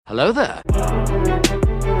Hello there.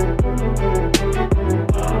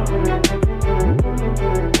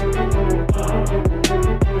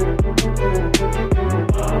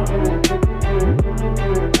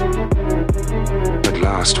 At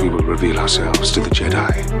last we will reveal ourselves to the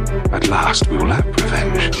Jedi. At last we will have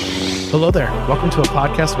revenge. Hello there. Welcome to a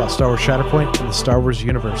podcast about Star Wars Shatterpoint and the Star Wars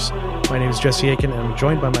universe. My name is Jesse Aiken, and I'm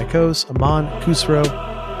joined by my co-host, Aman Khusro.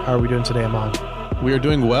 How are we doing today, Aman? We are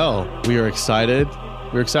doing well. We are excited.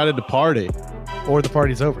 We're excited to party. Or the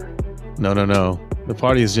party's over. No. The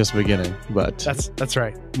party is just beginning, but That's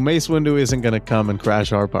right. Mace Windu isn't going to come and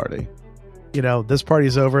crash our party. You know, this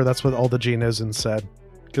party's over. That's what all the Geonosians said.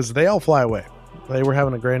 Because they all fly away. They were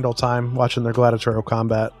having a grand old time watching their gladiatorial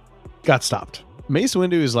combat. Got stopped. Mace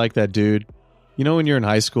Windu is like that dude. You know when you're in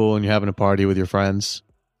high school and you're having a party with your friends?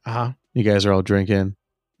 Uh-huh. You guys are all drinking.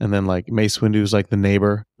 And then like Mace Windu is like the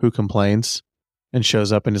neighbor who complains and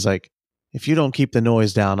shows up and is like, if you don't keep the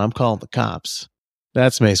noise down, I'm calling the cops.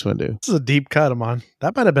 That's Mace Windu. This is a deep cut, Aman.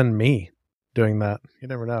 That might have been me doing that. You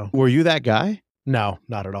never know. Were you that guy? No,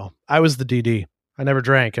 not at all. I was the DD. I never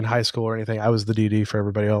drank in high school or anything. I was the DD for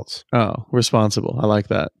everybody else. Oh, responsible. I like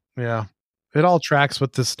that. Yeah. It all tracks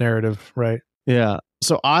with this narrative, right? Yeah.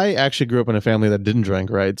 So I actually grew up in a family that didn't drink,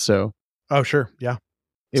 right? So Oh, sure. Yeah.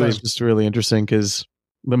 it was Same. just really interesting because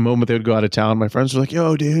the moment they would go out of town, my friends were like,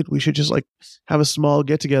 yo, dude, we should just like have a small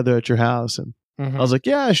get together at your house. And Mhm. I was like,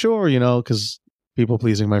 yeah, sure, because people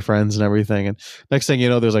pleasing my friends and everything. And next thing you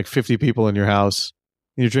know, there's like 50 people in your house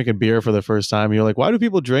and you're drinking beer for the first time. And you're like, why do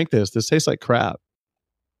people drink this? This tastes like crap.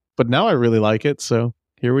 But now I really like it. So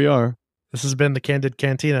here we are. This has been the Candid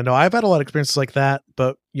Cantina. No, I've had a lot of experiences like that,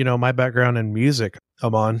 but my background in music,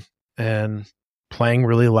 I'm on and playing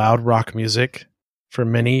really loud rock music for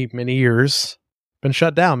many, many years, been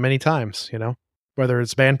shut down many times, whether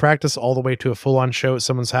it's band practice all the way to a full on show at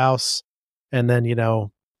someone's house. And then,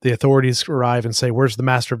 the authorities arrive and say, where's the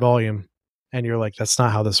master volume? And you're like, that's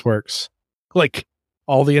not how this works. Like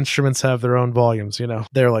all the instruments have their own volumes,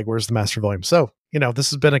 they're like, where's the master volume? So,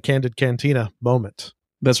 this has been a Candid Cantina moment.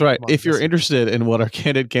 That's right. Come on, If you're listen. interested in what our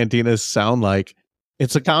Candid Cantinas sound like,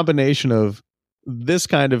 it's a combination of this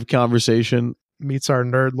kind of conversation. Meets our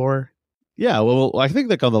nerd lore. Yeah, well, I think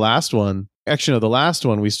like on the last one, actually, no, the last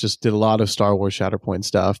one, we just did a lot of Star Wars Shatterpoint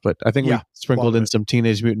stuff, but I think we sprinkled lot of in it. some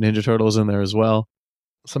Teenage Mutant Ninja Turtles in there as well.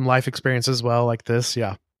 Some life experience as well, like this.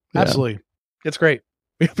 Yeah, Yeah. absolutely. It's great.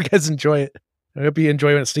 We hope you guys enjoy it. I hope you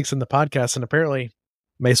enjoy when it sneaks in the podcast. And apparently,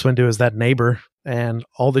 Mace Windu is that neighbor, and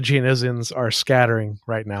all the Geonosians are scattering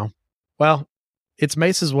right now. Well, it's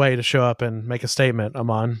Mace's way to show up and make a statement,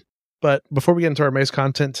 Aman. But before we get into our Mace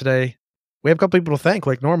content today, we have a couple people to thank,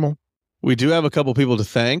 like normal. We do have a couple people to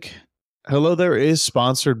thank. Hello There is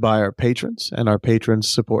sponsored by our patrons, and our patrons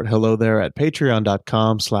support Hello There at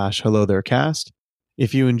patreon.com/HelloThereCast.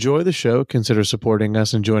 If you enjoy the show, consider supporting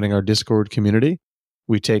us and joining our Discord community.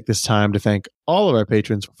 We take this time to thank all of our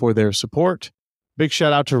patrons for their support. Big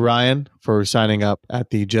shout out to Ryan for signing up at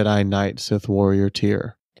the Jedi Knight Sith Warrior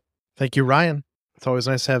tier. Thank you, Ryan. It's always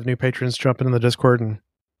nice to have new patrons jump into the Discord and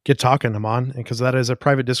get talking, Aman, because that is a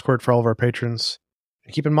private Discord for all of our patrons.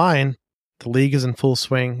 And keep in mind, the league is in full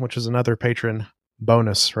swing, which is another patron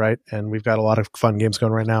bonus, right? And we've got a lot of fun games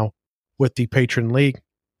going right now with the patron league.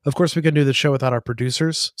 Of course, we couldn't do the show without our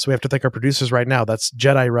producers, so we have to thank our producers right now. That's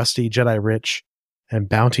Jedi Rusty, Jedi Rich, and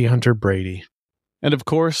Bounty Hunter Brady. And of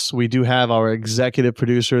course, we do have our executive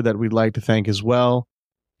producer that we'd like to thank as well.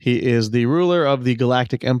 He is the ruler of the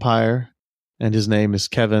Galactic Empire, and his name is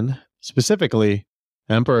Kevin, specifically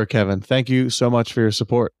Emperor Kevin. Thank you so much for your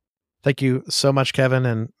support. Thank you so much, Kevin.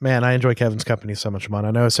 And man, I enjoy Kevin's company so much, Aman.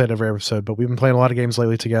 I know I say it every episode, but we've been playing a lot of games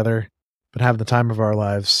lately together, been having the time of our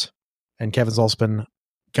lives. And Kevin's also been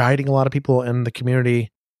guiding a lot of people in the community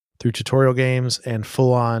through tutorial games and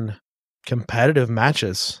full-on competitive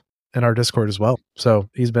matches in our Discord as well. So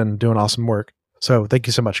he's been doing awesome work. So thank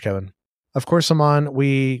you so much, Kevin. Of course, Aman,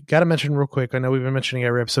 we got to mention real quick. I know we've been mentioning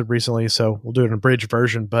every episode recently, so we'll do an abridged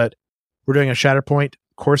version, but we're doing a Shatterpoint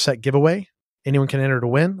core set giveaway. Anyone can enter to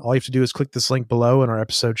win. All you have to do is click this link below in our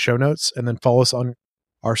episode show notes and then follow us on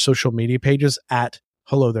our social media pages at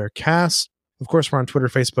Hello There Cast. Of course, we're on Twitter,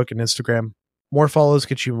 Facebook, and Instagram. More follows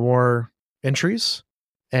get you more entries,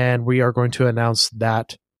 and we are going to announce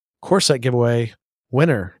that core set giveaway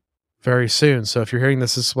winner very soon. So if you're hearing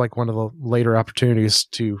this, this is like one of the later opportunities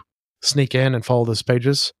to sneak in and follow those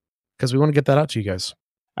pages because we want to get that out to you guys.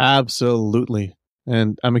 Absolutely.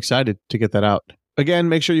 And I'm excited to get that out. Again,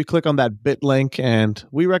 make sure you click on that bit link, and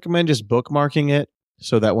we recommend just bookmarking it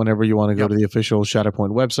so that whenever you want to go to the official Shatterpoint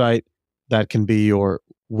website, that can be your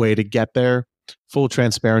way to get there. Full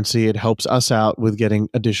transparency, it helps us out with getting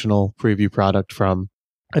additional preview product from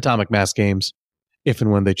Atomic Mass Games if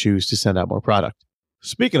and when they choose to send out more product.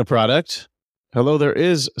 Speaking of product, Hello There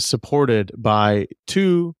is supported by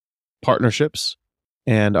 2 partnerships.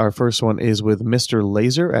 And our first one is with Mr.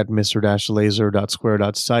 Laser at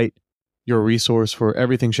mr-laser.square.site, your resource for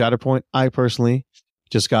everything Shatterpoint. I personally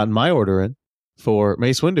just got my order in for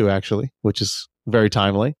Mace Windu, actually, which is very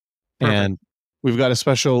timely. Perfect. And we've got a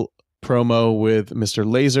special promo with Mr.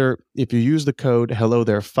 Laser. If you use the code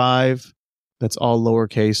HelloThere5, that's all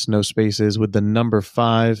lowercase, no spaces, with the number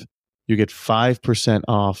 5, you get 5%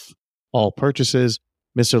 off all purchases.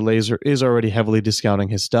 Mr. Laser is already heavily discounting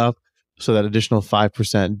his stuff, so that additional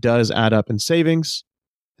 5% does add up in savings.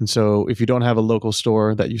 And so if you don't have a local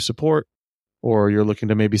store that you support, or you're looking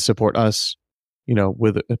to maybe support us,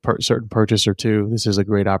 with a certain purchase or 2, this is a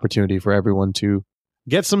great opportunity for everyone to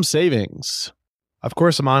get some savings. Of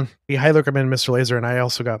course, Amon. We highly recommend Mr. Laser, and I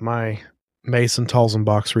also got my Mace and Talzin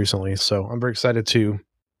box recently, so I'm very excited to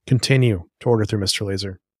continue to order through Mr.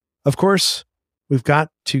 Laser. Of course, we've got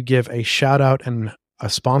to give a shout out and a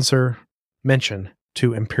sponsor mention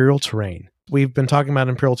to Imperial Terrain. We've been talking about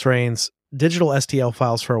Imperial Terrain's digital STL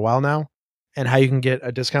files for a while now, and how you can get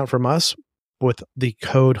a discount from us with the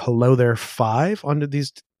code HelloThere5 under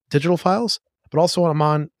these digital files. But also,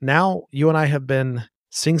 Amon, now you and I have been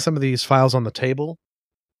seeing some of these files on the table,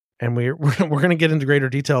 and we're going to get into greater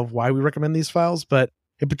detail of why we recommend these files. But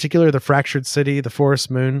in particular, the Fractured City, the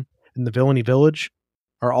Forest Moon, and the Villainy Village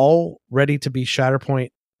are all ready to be Shatterpoint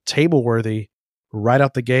table worthy right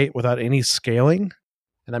out the gate without any scaling.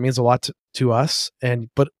 And that means a lot to us.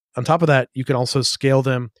 But on top of that, you can also scale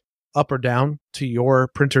them up or down to your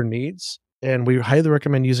printer needs. And we highly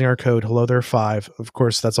recommend using our code HelloThere5. Of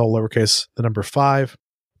course, that's all lowercase, the number 5,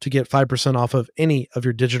 to get 5% off of any of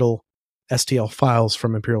your digital STL files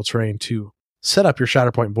from Imperial Terrain to set up your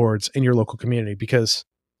Shatterpoint boards in your local community. Because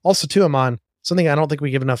also, too, Amon, something I don't think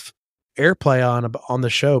we give enough airplay on the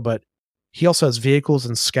show, but he also has vehicles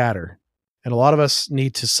and scatter. And a lot of us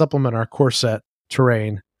need to supplement our core set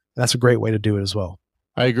terrain. That's a great way to do it as well.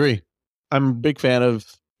 I agree. I'm a big fan of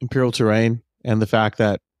Imperial Terrain and the fact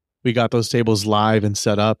that we got those tables live and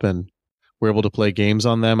set up and we're able to play games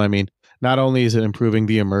on them. I mean, not only is it improving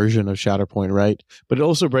the immersion of Shatterpoint, right, but it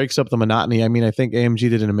also breaks up the monotony. I mean, I think AMG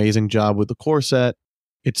did an amazing job with the core set.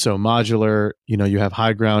 It's so modular. You have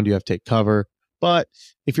high ground, you have take cover. But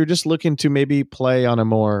if you're just looking to maybe play on a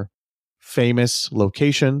more famous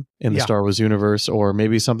location in the Star Wars universe, or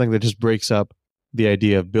maybe something that just breaks up the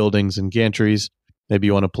idea of buildings and gantries, maybe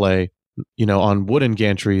you want to play, on wooden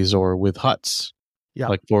gantries or with huts,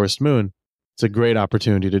 like Forest Moon, it's a great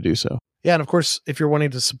opportunity to do so. Yeah, and of course, if you're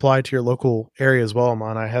wanting to supply to your local area as well,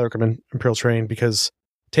 Amon, I highly recommend Imperial Terrain because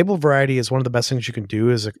table variety is one of the best things you can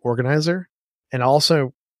do as an organizer, and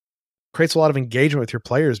also creates a lot of engagement with your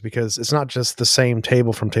players because it's not just the same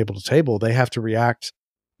table from table to table. They have to react,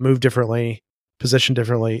 move differently, position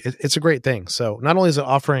differently. It's a great thing. So not only is it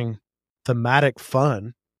offering thematic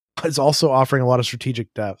fun, but it's also offering a lot of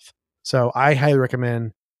strategic depth. So I highly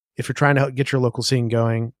recommend, if you're trying to get your local scene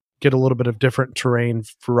going, get a little bit of different terrain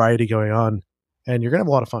variety going on, and you're going to have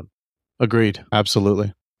a lot of fun. Agreed.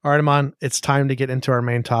 Absolutely. All right, Amon, it's time to get into our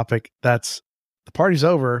main topic. That's the party's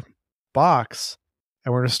over box.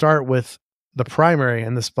 And we're going to start with the primary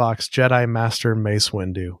in this box, Jedi Master Mace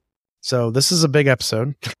Windu. So this is a big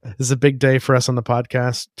episode. This is a big day for us on the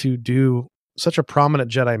podcast to do such a prominent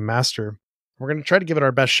Jedi Master. We're going to try to give it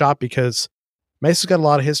our best shot because Mace has got a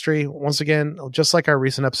lot of history. Once again, just like our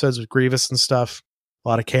recent episodes with Grievous and stuff, a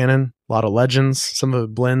lot of canon, a lot of legends. Some of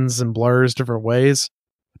it blends and blurs different ways.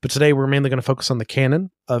 But today we're mainly going to focus on the canon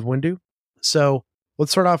of Windu. So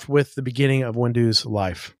let's start off with the beginning of Windu's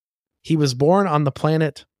life. He was born on the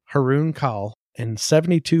planet Harun Kal in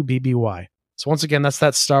 72 BBY. So once again, that's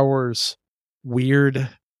that Star Wars weird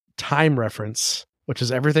time reference, which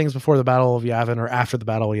is everything's before the Battle of Yavin or after the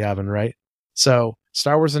Battle of Yavin, right? So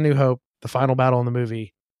Star Wars A New Hope, the final battle in the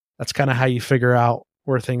movie, that's kind of how you figure out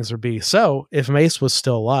where things would be. So if Mace was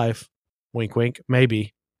still alive, wink, wink,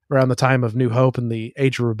 maybe around the time of New Hope and the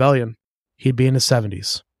Age of Rebellion, he'd be in his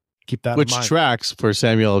 70s. Keep that in mind. Which tracks for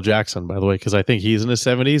Samuel L. Jackson, by the way, because I think he's in his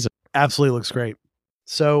 70s. Absolutely looks great.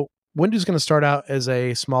 So Windu's going to start out as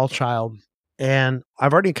a small child. And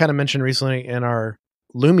I've already kind of mentioned recently in our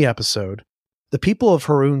Lumi episode, the people of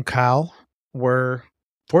Harun Kal were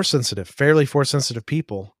force-sensitive, fairly force-sensitive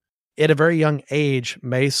people. At a very young age,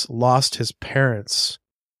 Mace lost his parents,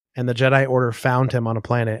 and the Jedi Order found him on a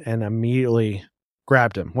planet and immediately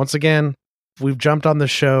grabbed him. Once again, we've jumped on the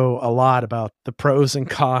show a lot about the pros and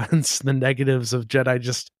cons, the negatives of Jedi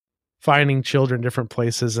just finding children in different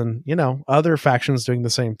places and, other factions doing the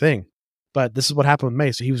same thing. But this is what happened with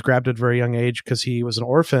Mace. He was grabbed at a very young age because he was an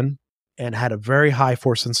orphan and had a very high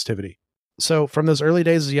Force sensitivity. So from those early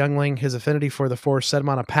days as a youngling, his affinity for the Force set him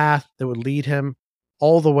on a path that would lead him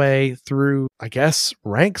all the way through, I guess,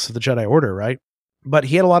 ranks of the Jedi Order, right? But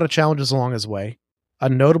he had a lot of challenges along his way. A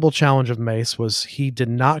notable challenge of Mace was he did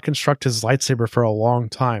not construct his lightsaber for a long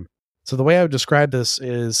time. So the way I would describe this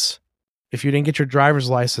is if you didn't get your driver's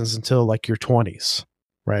license until like your 20s,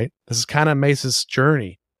 right? This is kind of Mace's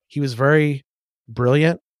journey. He was very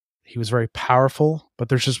brilliant. He was very powerful, but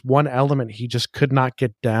there's just one element he just could not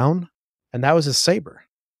get down, and that was his saber.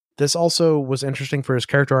 This also was interesting for his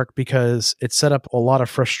character arc because it set up a lot of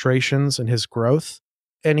frustrations in his growth,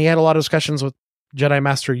 and he had a lot of discussions with Jedi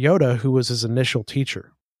Master Yoda, who was his initial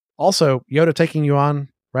teacher. Also, Yoda taking you on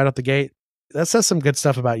right out the gate, that says some good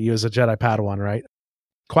stuff about you as a Jedi Padawan, right?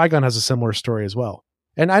 Qui-Gon has a similar story as well.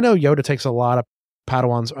 And I know Yoda takes a lot of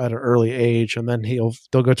Padawans at an early age, and then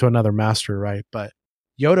they'll go to another master, right? But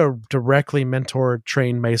Yoda directly mentored,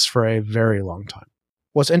 trained Mace for a very long time.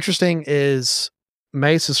 What's interesting is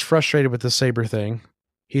Mace is frustrated with the saber thing.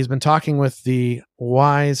 He's been talking with the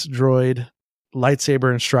wise droid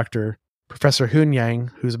lightsaber instructor, Professor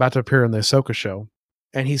Hunyang, who's about to appear in the Ahsoka show,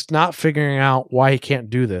 and he's not figuring out why he can't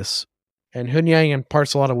do this. And Hunyang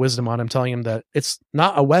imparts a lot of wisdom on him, telling him that it's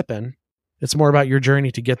not a weapon. It's more about your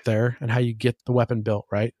journey to get there and how you get the weapon built,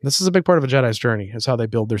 right? This is a big part of a Jedi's journey, is how they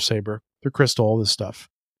build their saber, their crystal, all this stuff.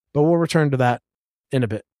 But we'll return to that in a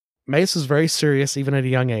bit. Mace is very serious, even at a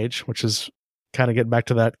young age, which is kind of getting back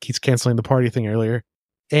to that he's canceling the party thing earlier.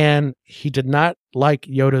 And he did not like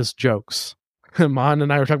Yoda's jokes. Mon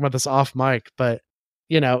and I were talking about this off mic, but,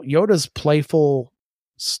 Yoda's playful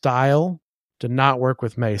style did not work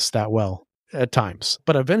with Mace that well at times.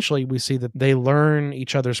 But eventually we see that they learn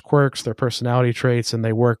each other's quirks, their personality traits, and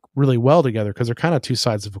they work really well together because they're kind of two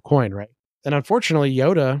sides of a coin, right? And unfortunately,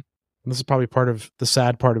 Yoda, and this is probably part of the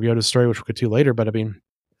sad part of Yoda's story, which we'll get to later, but I mean,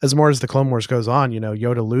 as more as the Clone Wars goes on,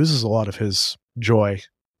 Yoda loses a lot of his joy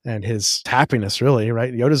and his happiness, really,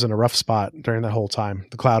 right? Yoda's in a rough spot during that whole time,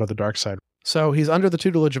 the cloud of the dark side. So he's under the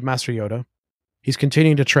tutelage of Master Yoda. He's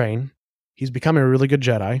continuing to train. He's becoming a really good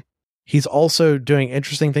Jedi. He's also doing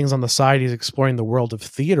interesting things on the side. He's exploring the world of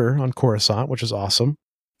theater on Coruscant, which is awesome.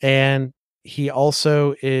 And he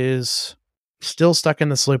also is still stuck in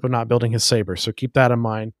this loop of not building his saber. So keep that in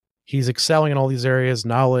mind. He's excelling in all these areas,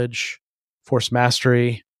 knowledge, force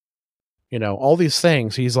mastery, all these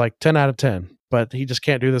things. He's like 10 out of 10, but he just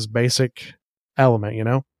can't do this basic element,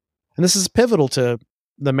 And this is pivotal to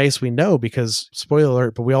the Mace we know because, spoiler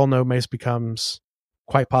alert, but we all know Mace becomes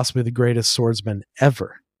quite possibly the greatest swordsman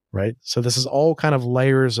ever, right? So this is all kind of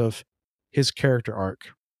layers of his character arc.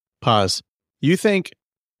 Pause. You think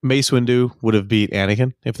Mace Windu would have beat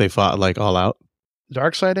Anakin if they fought like all out?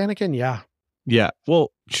 Dark side Anakin? Yeah. Yeah.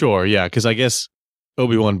 Well, sure. Yeah. Because I guess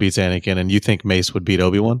Obi-Wan beats Anakin and you think Mace would beat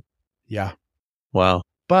Obi-Wan? Yeah. Wow.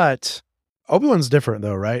 But Obi-Wan's different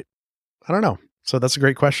though, right? I don't know. So that's a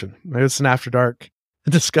great question. Maybe it's an after dark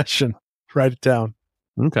discussion. Write it down.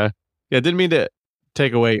 Okay. Yeah. Didn't mean to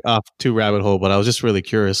take away off too rabbit hole, but I was just really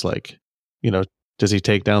curious, does he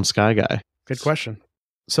take down Sky Guy? Good question.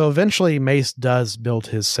 So eventually Mace does build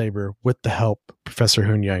his saber with the help of Professor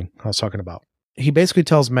Hunyang I was talking about. He basically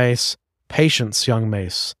tells Mace, patience, young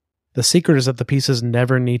Mace. The secret is that the pieces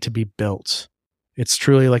never need to be built. It's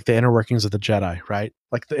truly like the inner workings of the Jedi, right?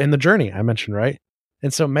 Like in the journey I mentioned, right?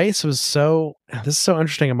 And so Mace was this is so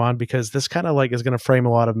interesting, Amon, because this kind of is going to frame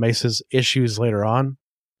a lot of Mace's issues later on.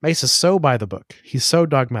 Mace is so by the book. He's so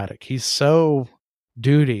dogmatic. He's so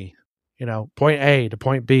duty, point A to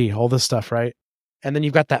point B, all this stuff, right? And then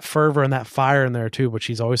you've got that fervor and that fire in there too, which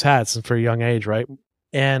he's always had since for a young age, right?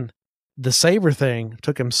 And the saber thing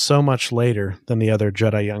took him so much later than the other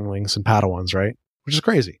Jedi younglings and Padawans, right? Which is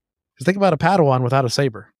crazy. Because think about a Padawan without a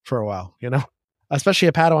saber for a while, Especially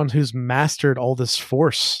a Padawan who's mastered all this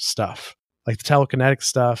force stuff, like the telekinetic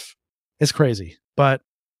stuff. It's crazy. But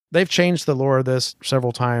they've changed the lore of this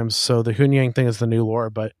several times. So the Hunyang thing is the new lore,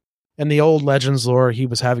 but in the old Legends lore, he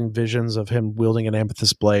was having visions of him wielding an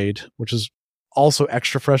amethyst blade, which is also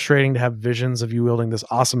extra frustrating to have visions of you wielding this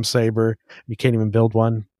awesome saber. You can't even build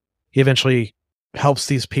one. He eventually helps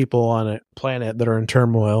these people on a planet that are in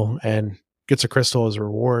turmoil and gets a crystal as a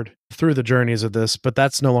reward through the journeys of this, but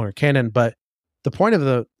that's no longer canon. But the point of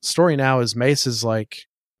the story now is Mace is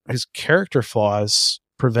his character flaws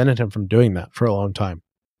prevented him from doing that for a long time.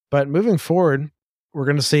 But moving forward, we're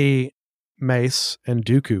going to see Mace and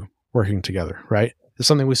Dooku working together, right? It's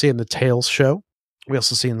something we see in the Tales show. We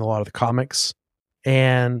also see in a lot of the comics.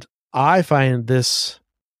 And I find this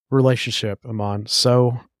relationship, Amon,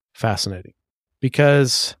 so fascinating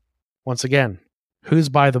because, once again, who's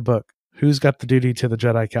by the book? Who's got the duty to the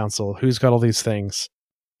Jedi Council? Who's got all these things?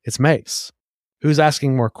 It's Mace. Who's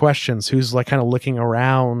asking more questions? Who's like kind of looking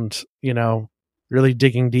around, really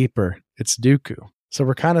digging deeper? It's Dooku. So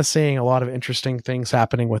we're kind of seeing a lot of interesting things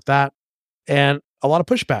happening with that and a lot of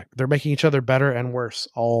pushback. They're making each other better and worse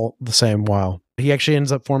all the same while. He actually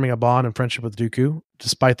ends up forming a bond and friendship with Dooku.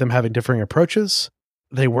 Despite them having differing approaches,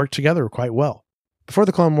 they work together quite well. Before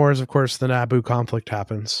the Clone Wars, of course, the Naboo conflict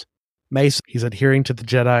happens. Mace, he's adhering to the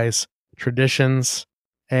Jedi's traditions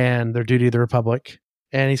and their duty to the Republic,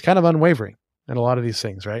 and he's kind of unwavering in a lot of these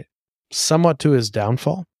things, right? Somewhat to his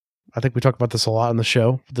downfall. I think we talk about this a lot in the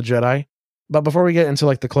show, the Jedi. But before we get into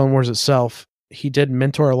like the Clone Wars itself, he did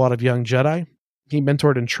mentor a lot of young Jedi. He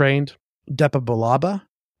mentored and trained Depa Billaba,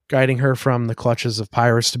 guiding her from the clutches of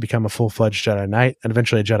pirates to become a full-fledged Jedi Knight and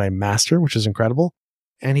eventually a Jedi Master, which is incredible.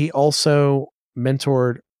 And he also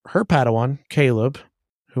mentored her Padawan, Caleb,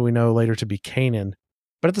 who we know later to be Kanan.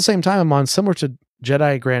 But at the same time, Amon, similar to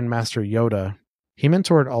Jedi Grand Master Yoda, he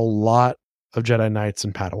mentored a lot of Jedi Knights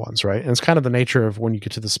and Padawans, right? And it's kind of the nature of when you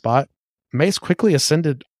get to the spot. Mace quickly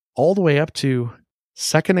ascended all the way up to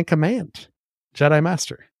second in command, Jedi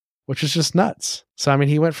Master, which is just nuts. So, I mean,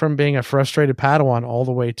 he went from being a frustrated Padawan all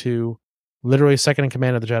the way to literally second in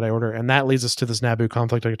command of the Jedi Order. And that leads us to this Naboo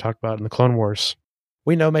conflict I talked about in the Clone Wars.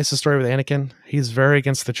 We know Mace's story with Anakin. He's very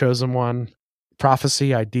against the Chosen One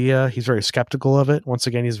prophecy idea. He's very skeptical of it. Once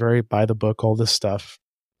again, he's very by the book, all this stuff.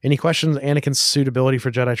 And he questions Anakin's suitability for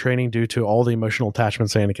Jedi training due to all the emotional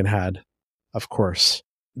attachments Anakin had, of course.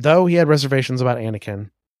 Though he had reservations about Anakin,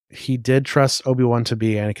 he did trust Obi-Wan to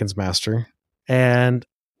be Anakin's master. And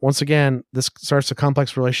once again, this starts a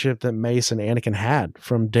complex relationship that Mace and Anakin had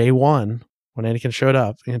from day one when Anakin showed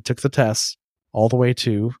up and took the tests all the way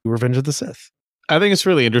to Revenge of the Sith. I think it's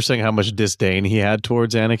really interesting how much disdain he had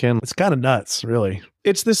towards Anakin. It's kind of nuts, really.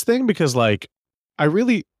 It's this thing because, like, I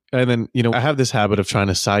have this habit of trying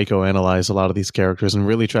to psychoanalyze a lot of these characters and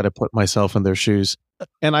really try to put myself in their shoes.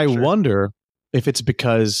 And I wonder if it's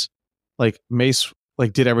because, like, Mace,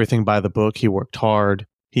 like, did everything by the book. He worked hard.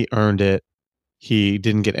 He earned it. He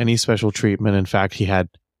didn't get any special treatment. In fact, he had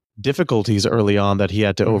difficulties early on that he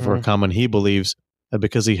had to overcome. And he believes that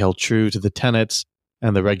because he held true to the tenets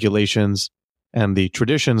and the regulations and the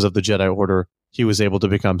traditions of the Jedi Order, he was able to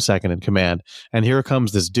become second in command. And here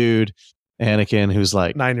comes this dude, Anakin, who's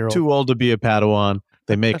like 9-year-old, too old to be a Padawan.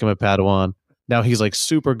 They make him a Padawan. Now he's like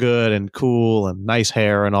super good and cool and nice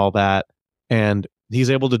hair and all that. And he's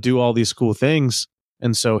able to do all these cool things.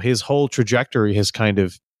 And so his whole trajectory is kind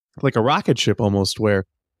of like a rocket ship almost, where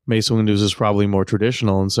Mace Windu's is probably more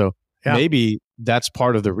traditional. And so maybe that's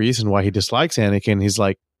part of the reason why he dislikes Anakin. He's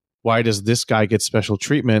like, why does this guy get special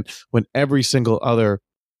treatment when every single other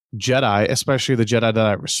Jedi, especially the Jedi that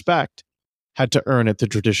I respect, had to earn it the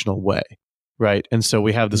traditional way, right? And so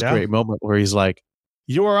we have this great moment where he's like,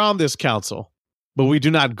 you are on this council, but we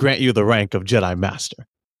do not grant you the rank of Jedi Master.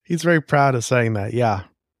 He's very proud of saying that, yeah.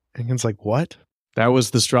 Anakin's like, what? That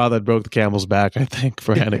was the straw that broke the camel's back, I think,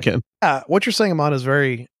 for Anakin. Yeah, what you're saying, Amon, is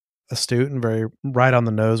very astute and very right on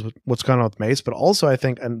the nose with what's going on with Mace, but also I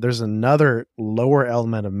think there's another lower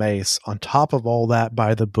element of Mace on top of all that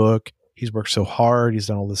by the book. He's worked so hard, he's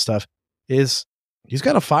done all this stuff, is he's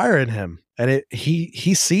got a fire in him, and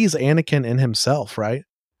he sees Anakin in himself, right?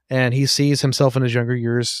 And he sees himself in his younger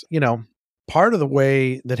years. Part of the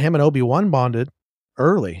way that him and Obi-Wan bonded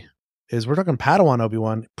early is we're talking Padawan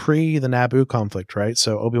Obi-Wan pre the Naboo conflict, right?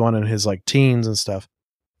 So Obi-Wan in his like teens and stuff,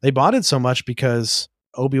 they bonded so much because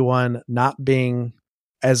Obi-Wan not being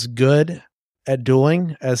as good at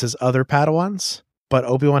dueling as his other Padawans, but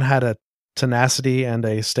Obi-Wan had a tenacity and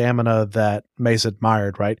a stamina that Mace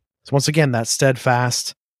admired, right? So once again, that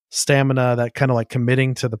steadfast stamina, that kind of like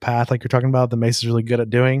committing to the path like you're talking about, that Mace is really good at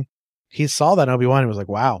doing. He saw that in Obi-Wan and was like,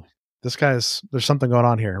 wow, there's something going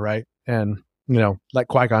on here, right? And, let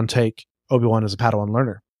Qui-Gon take Obi-Wan as a Padawan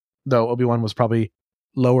learner. Though Obi-Wan was probably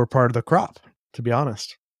lower part of the crop, to be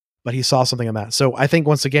honest. But he saw something in that. So I think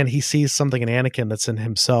once again, he sees something in Anakin that's in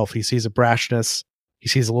himself. He sees a brashness. He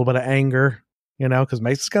sees a little bit of anger, because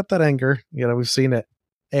Mace has got that anger. We've seen it.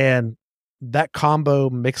 And that combo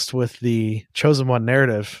mixed with the Chosen One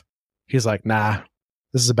narrative, he's like, nah,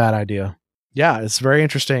 this is a bad idea. Yeah, it's very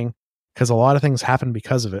interesting because a lot of things happen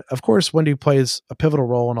because of it. Of course, Windu plays a pivotal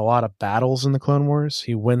role in a lot of battles in the Clone Wars.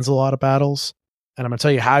 He wins a lot of battles. And I'm going to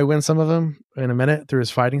tell you how he wins some of them in a minute through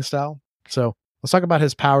his fighting style. So let's talk about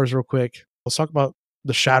his powers real quick. Let's talk about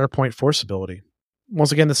the Shatterpoint Force ability.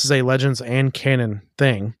 Once again, this is a Legends and canon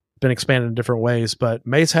thing, been expanded in different ways, but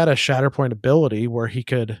Mace had a Shatterpoint ability where he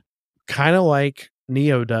could, kind of like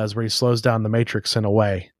Neo does, where he slows down the Matrix in a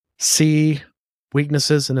way, see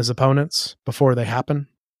weaknesses in his opponents before they happen,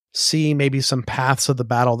 see maybe some paths of the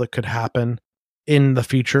battle that could happen in the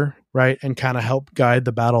future, right? And kind of help guide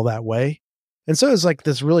the battle that way. And so it's like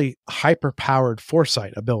this really hyper powered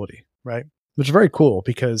foresight ability, right? Which is very cool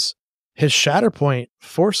because his Shatterpoint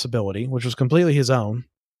force ability, which was completely his own,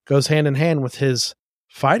 goes hand in hand with his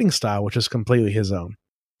fighting style, which is completely his own.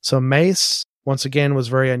 So Mace, once again, was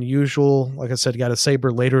very unusual. Like I said, got a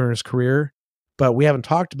saber later in his career, but we haven't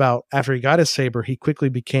talked about after he got his saber, he quickly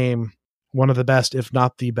became one of the best, if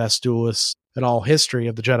not the best duelists in all history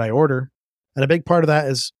of the Jedi Order. And a big part of that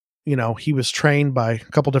is, he was trained by a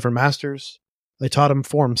couple different masters. They taught him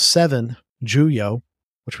Form 7 Juyo,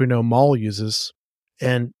 which we know Maul uses,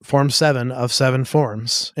 and Form 7 of 7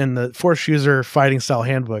 forms in the Force User Fighting Style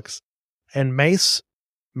handbooks. And Mace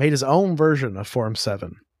made his own version of Form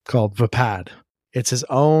 7 called Vapad. It's his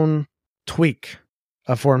own tweak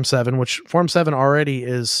of Form 7, which Form 7 already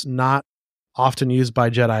is not often used by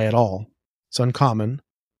Jedi at all. It's uncommon.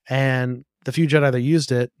 And the few Jedi that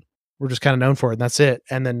used it were just kind of known for it, and that's it.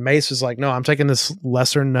 And then Mace was like, no, I'm taking this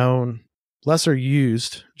lesser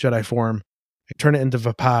used Jedi form and turn it into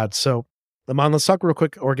Vapad. So, Lamont, let's talk real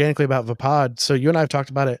quick organically about Vapad. So you and I have talked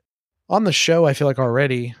about it on the show, I feel like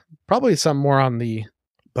already, probably some more on the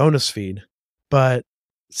bonus feed, but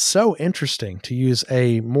so interesting to use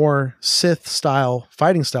a more Sith style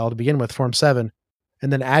fighting style to begin with, Form 7,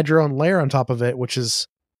 and then add your own layer on top of it, which is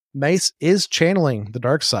Mace is channeling the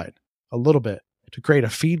dark side a little bit to create a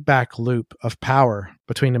feedback loop of power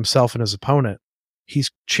between himself and his opponent.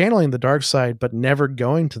 He's channeling the dark side, but never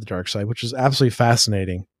going to the dark side, which is absolutely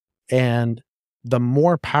fascinating. And the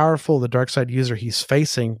more powerful the dark side user he's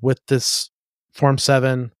facing with this Form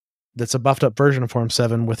 7, that's a buffed up version of Form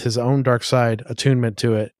 7 with his own dark side attunement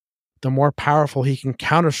to it, the more powerful he can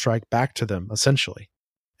counterstrike back to them, essentially.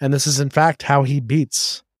 And this is, in fact, how he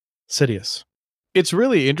beats Sidious. It's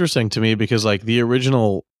really interesting to me because, like, the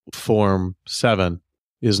original Form 7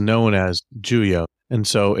 is known as Juyo. And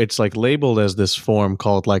so it's like labeled as this form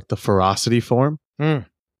called like the ferocity form.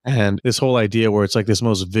 And this whole idea where it's like this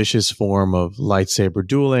most vicious form of lightsaber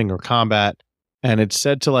dueling or combat. And it's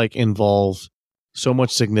said to like involve so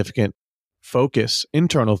much significant focus,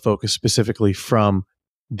 internal focus specifically from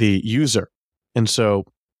the user. And so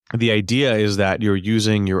the idea is that you're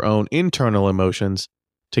using your own internal emotions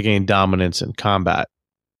to gain dominance in combat.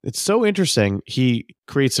 It's so interesting. He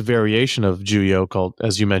creates a variation of Juyo called,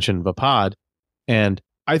 as you mentioned, Vapad. And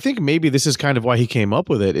I think maybe this is kind of why he came up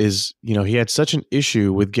with it is, he had such an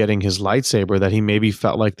issue with getting his lightsaber that he maybe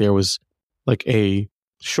felt like there was like a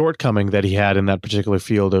shortcoming that he had in that particular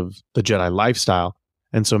field of the Jedi lifestyle.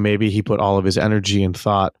 And so maybe he put all of his energy and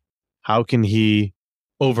thought, how can he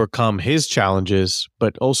overcome his challenges,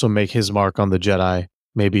 but also make his mark on the Jedi?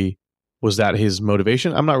 Maybe was that his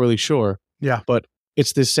motivation? I'm not really sure. Yeah. But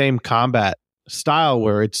it's the same combat style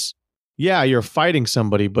where it's, you're fighting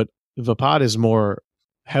somebody, but Vapad is more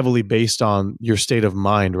heavily based on your state of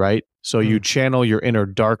mind, right? So you channel your inner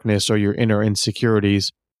darkness or your inner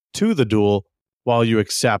insecurities to the duel while you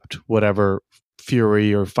accept whatever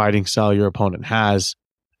fury or fighting style your opponent has.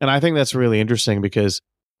 And I think that's really interesting because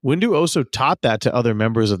Windu also taught that to other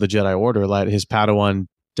members of the Jedi Order, like his Padawan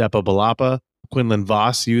Depa Billapa. Quinlan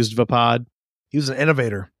Vos used Vapad. He was an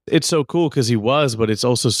innovator. It's so cool because he was, but it's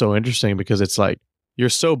also so interesting because it's like, you're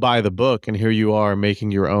so by the book and here you are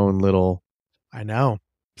making your own little... I know.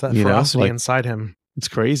 It's that ferocity inside him. It's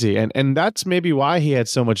crazy. And that's maybe why he had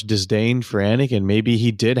so much disdain for Anakin. Maybe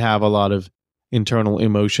he did have a lot of internal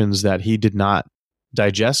emotions that he did not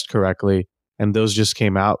digest correctly. And those just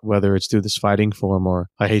came out, whether it's through this fighting form or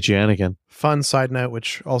I hate you, Anakin. Fun side note,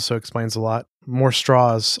 which also explains a lot. More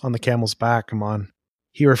straws on the camel's back. Come on.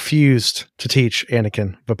 He refused to teach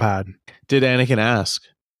Anakin Vapad. Did Anakin ask?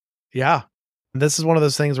 Yeah. This is one of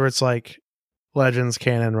those things where it's like Legends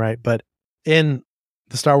canon, right? But in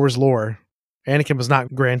the Star Wars lore, Anakin was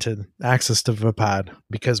not granted access to Vapad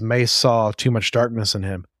because Mace saw too much darkness in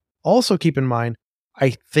him. Also keep in mind,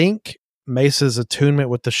 I think Mace's attunement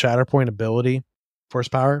with the Shatterpoint ability, Force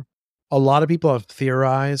Power, a lot of people have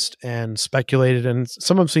theorized and speculated, and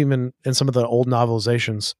some of them even in some of the old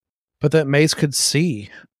novelizations, but that Mace could see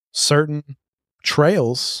certain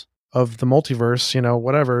trails of the multiverse,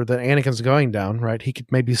 whatever, that Anakin's going down, right? He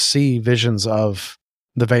could maybe see visions of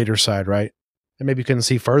the Vader side, right? And maybe couldn't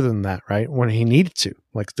see further than that, right? When he needed to,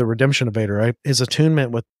 like the redemption of Vader, right? His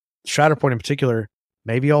attunement with Shatterpoint in particular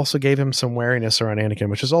maybe also gave him some wariness around Anakin,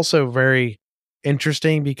 which is also very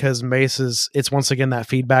interesting because Mace it's once again that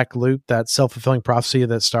feedback loop, that self-fulfilling prophecy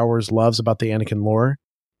that Star Wars loves about the Anakin lore,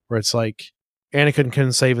 where it's like Anakin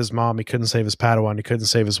couldn't save his mom, he couldn't save his Padawan, he couldn't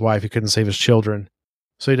save his wife, he couldn't save his children.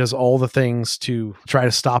 So he does all the things to try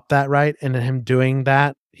to stop that, right? And in him doing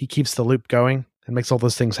that, he keeps the loop going and makes all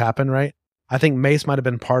those things happen, right? I think Mace might have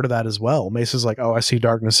been part of that as well. Mace is like, oh, I see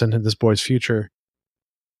darkness in this boy's future.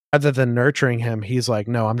 Rather than nurturing him, he's like,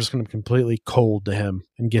 no, I'm just going to be completely cold to him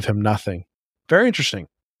and give him nothing. Very interesting.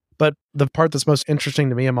 But the part that's most interesting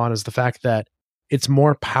to me, Amon, is the fact that it's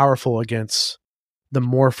more powerful against the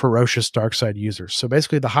more ferocious dark side users. So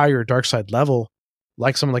basically, the higher your dark side level,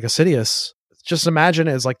 like someone like Sidious, just imagine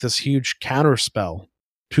it as like this huge counter spell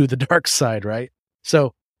to the dark side, right?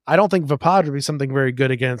 So I don't think Vapad would be something very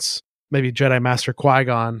good against maybe Jedi Master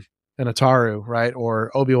Qui-Gon and Ataru, right?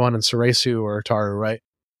 Or Obi-Wan and Ceresu or Ataru, right?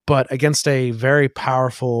 But against a very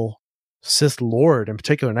powerful Sith Lord in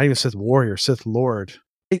particular, not even Sith Warrior, Sith Lord,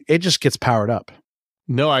 it just gets powered up.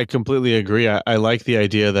 No, I completely agree. I like the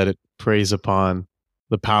idea that it preys upon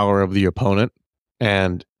the power of the opponent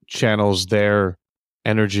and channels their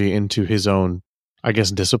energy into his own, I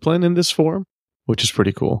guess, discipline in this form, which is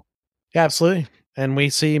pretty cool. Yeah, absolutely. And we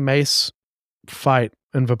see Mace fight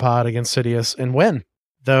in Vapad against Sidious and win,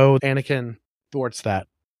 though Anakin thwarts that.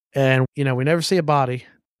 And, we never see a body,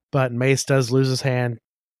 but Mace does lose his hand,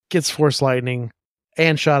 gets Force Lightning,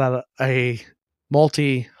 and shot out a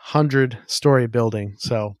multi-100-story building.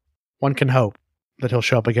 So one can hope that he'll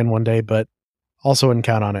show up again one day, but also wouldn't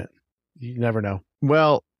count on it. You never know.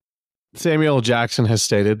 Well, Samuel L. Jackson has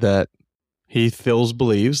stated that he still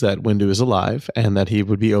believes that Windu is alive and that he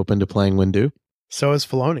would be open to playing Windu. So is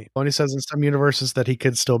Filoni. Filoni says in some universes that he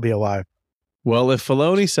could still be alive. Well, if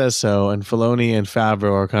Filoni says so, and Filoni and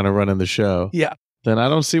Favreau are kind of running the show, yeah, then I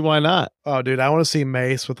don't see why not. Oh, dude, I want to see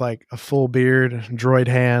Mace with like a full beard, droid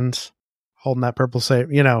hand, holding that purple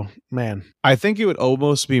saber. Man. I think it would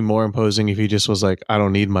almost be more imposing if he just was like, I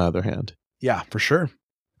don't need my other hand. Yeah, for sure.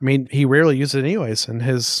 I mean, he rarely uses it anyways, and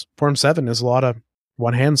his Form 7 is a lot of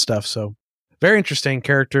one-hand stuff, so very interesting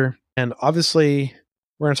character. And obviously,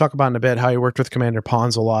 we're going to talk about in a bit how he worked with Commander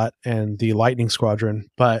Pons a lot and the Lightning Squadron,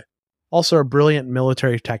 but also a brilliant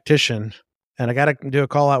military tactician. And I got to do a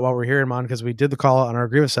call out while we're here, Mon, because we did the call out on our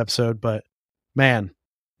Grievous episode, but man,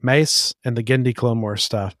 Mace and the Gindi Clone Wars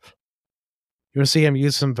stuff. You want to see him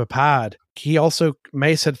use some Vapad.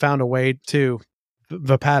 Mace had found a way to,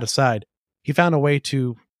 Vapad aside, he found a way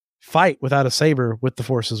to fight without a saber with the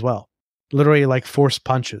Force as well. Literally like Force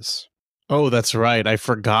punches. Oh, that's right. I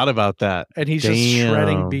forgot about that. And he's just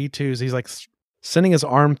shredding B2s. He's like sending his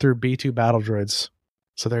arm through B2 battle droids.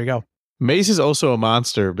 So there you go. Mace is also a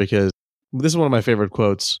monster because this is one of my favorite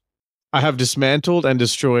quotes. I have dismantled and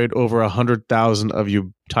destroyed over 100,000 of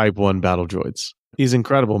you Type 1 battle droids. He's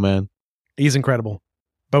incredible, man. He's incredible.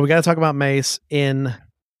 But we got to talk about Mace in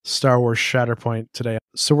Star Wars Shatterpoint today.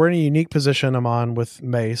 So we're in a unique position, Amon, with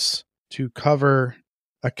Mace to cover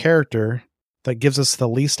a character that gives us the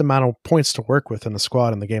least amount of points to work with in the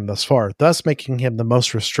squad in the game thus far, thus making him the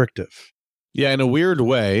most restrictive. Yeah, in a weird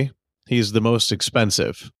way, he's the most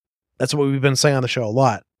expensive. That's what we've been saying on the show a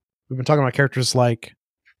lot. We've been talking about characters like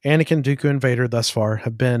Anakin, Dooku, and Vader thus far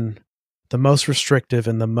have been the most restrictive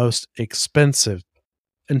and the most expensive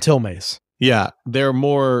until Mace. Yeah, they're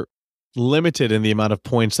more limited in the amount of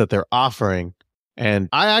points that they're offering. And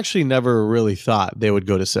I actually never really thought they would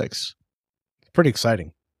go to 6. Pretty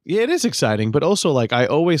exciting. Yeah, it is exciting, but also like I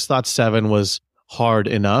always thought 7 was hard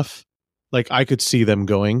enough. Like I could see them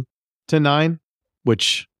going to 9,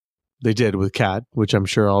 which they did with Cat, which I'm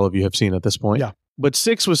sure all of you have seen at this point. Yeah. But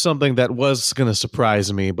 6 was something that was going to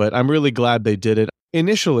surprise me, but I'm really glad they did it.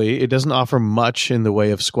 Initially, it doesn't offer much in the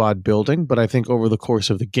way of squad building, but I think over the course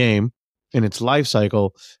of the game, in its life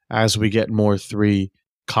cycle, as we get more 3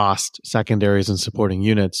 cost secondaries and supporting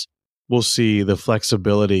units, we'll see the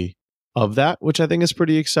flexibility of that, which I think is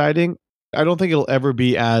pretty exciting. I don't think it'll ever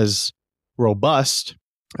be as robust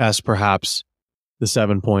as perhaps the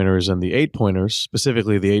 7-pointers and the 8-pointers,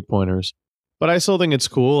 specifically the 8-pointers, but I still think it's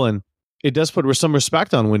cool, and it does put some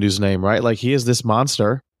respect on Windu's name, right? Like he is this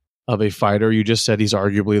monster of a fighter. You just said he's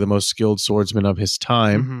arguably the most skilled swordsman of his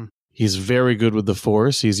time. Mm-hmm. He's very good with the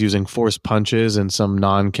Force. He's using Force punches and some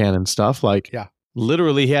non-canon stuff. Like, yeah.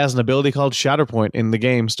 Literally, he has an ability called Shatterpoint in the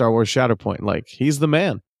game, Star Wars Shatterpoint. Like, he's the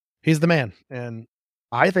man. He's the man. And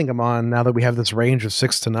I think Amon, now that we have this range of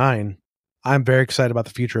 6 to 9, I'm very excited about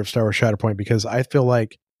the future of Star Wars Shatterpoint because I feel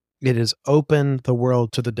like it has opened the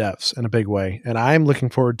world to the devs in a big way. And I'm looking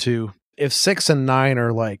forward to, if 6 and 9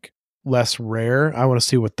 are like less rare, I want to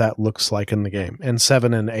see what that looks like in the game. And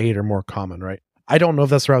 7 and 8 are more common, right? I don't know if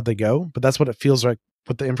that's the route they go, but that's what it feels like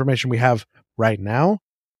with the information we have right now.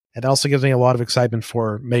 It also gives me a lot of excitement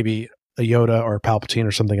for maybe a Yoda or a Palpatine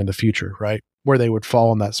or something in the future, right? Where they would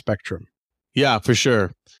fall on that spectrum. Yeah, for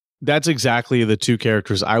sure. That's exactly the 2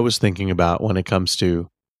 characters I was thinking about when it comes to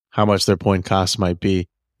how much their point cost might be.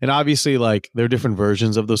 And obviously, like, there are different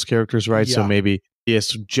versions of those characters, right? So Yeah. maybe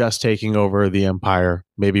Sidious just taking over the Empire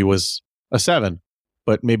maybe was a 7,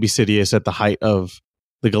 but maybe Sidious at the height of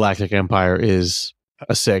the Galactic Empire is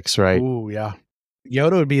a 6, right? Ooh, yeah.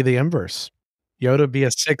 Yoda would be the inverse. Yoda would be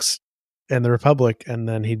a 6 in the Republic, and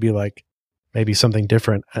then he'd be like maybe something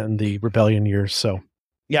different in the Rebellion years. So,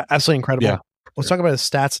 yeah, absolutely incredible. Yeah. Let's talk about his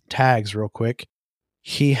stats and tags real quick.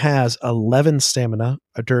 He has 11 stamina,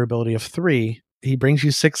 a durability of 3. He brings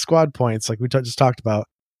you 6 squad points, like we just talked about.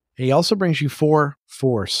 He also brings you 4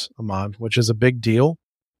 Force, Ahmad, which is a big deal.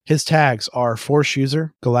 His tags are Force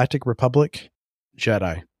User, Galactic Republic,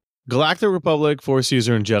 Jedi. Galactic Republic, Force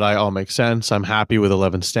User, and Jedi all make sense. I'm happy with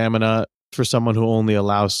 11 stamina. For someone who only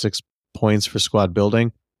allows 6 points for squad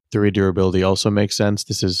building, 3 durability also makes sense.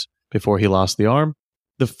 This is before he lost the arm.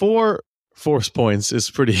 The 4 Force points is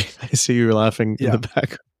pretty... I see you laughing in the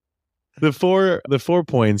back. The 4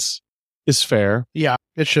 points is fair. Yeah,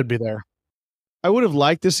 it should be there. I would have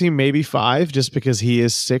liked to see maybe 5 just because he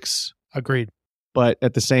is 6. Agreed. But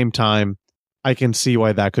at the same time, I can see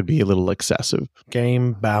why that could be a little excessive.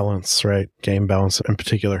 Game balance, right? Game balance in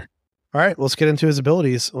particular. All right, let's get into his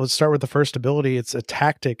abilities. Let's start with the first ability. It's a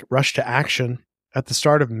tactic, rush to action. At the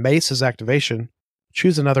start of Mace's activation,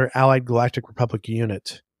 choose another Allied Galactic Republic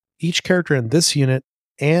unit. Each character in this unit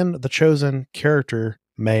and the chosen character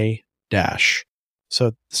may dash. So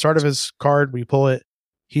at the start of his card, we pull it,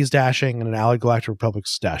 he's dashing, and an Allied Galactic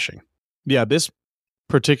Republic's dashing. Yeah, this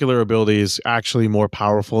particular ability is actually more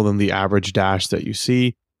powerful than the average dash that you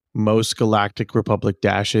see. Most Galactic Republic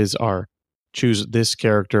dashes are choose this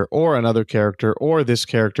character or another character or this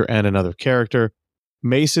character and another character.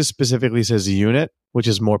 Mace's specifically says unit, which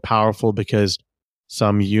is more powerful because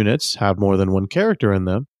some units have more than one character in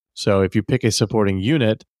them. So if you pick a supporting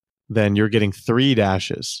unit, then you're getting 3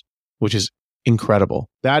 dashes, which is incredible.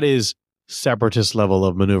 That is Separatist level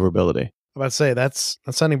of maneuverability. I was about to say, that's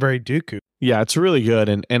sounding very Dooku. Yeah, it's really good.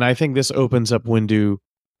 And I think this opens up Windu.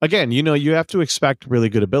 Again, you know, you have to expect really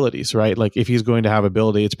good abilities, right? Like if he's going to have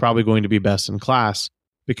ability, it's probably going to be best in class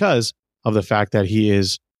because of the fact that he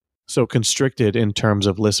is so constricted in terms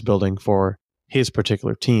of list building for his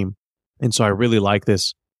particular team. And so I really like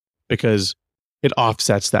this because it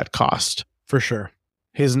offsets that cost. For sure.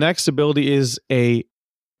 His next ability is a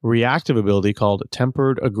reactive ability called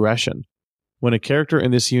Tempered Aggression. When a character in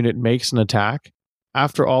this unit makes an attack,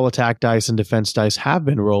 after all attack dice and defense dice have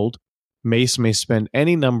been rolled, Mace may spend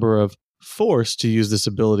any number of Force to use this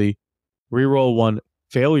ability, reroll 1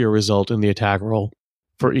 failure result in the attack roll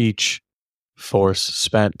for each Force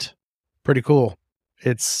spent. Pretty cool.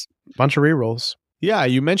 It's a bunch of rerolls. Yeah,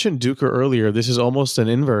 you mentioned Dooku earlier. This is almost an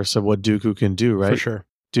inverse of what Dooku can do, right? For sure.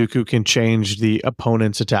 Dooku can change the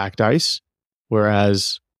opponent's attack dice,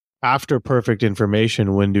 whereas after perfect information,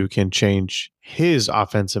 Windu can change his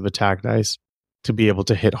offensive attack dice to be able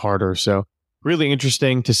to hit harder. So really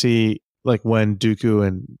interesting to see like when Dooku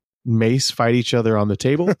and Mace fight each other on the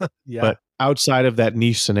table. Yeah. But outside of that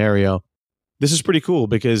niche scenario, this is pretty cool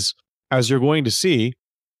because as you're going to see,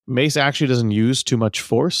 Mace actually doesn't use too much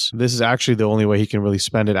Force. This is actually the only way he can really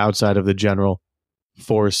spend it outside of the general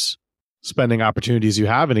Force spending opportunities you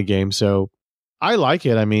have in a game. So I like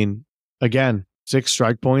it. I mean, again, 6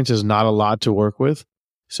 strike points is not a lot to work with.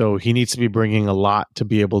 So he needs to be bringing a lot to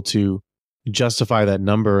be able to justify that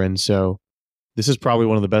number. And so this is probably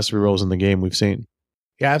one of the best rerolls in the game we've seen.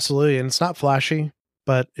 Yeah, absolutely. And it's not flashy,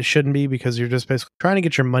 but it shouldn't be because you're just basically trying to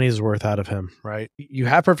get your money's worth out of him, right? You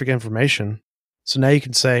have perfect information. So now you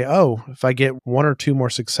can say, oh, if I get 1 or 2 more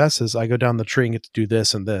successes, I go down the tree and get to do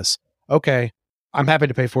this and this. Okay, I'm happy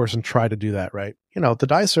to pay Force and try to do that, right? You know, the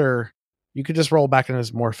dice are, you could just roll back in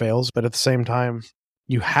as more fails, but at the same time,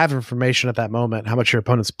 you have information at that moment, how much your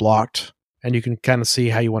opponent's blocked, and you can kind of see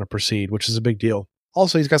how you want to proceed, which is a big deal.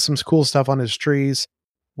 Also, he's got some cool stuff on his trees,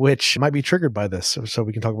 which might be triggered by this. So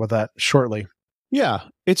we can talk about that shortly. Yeah,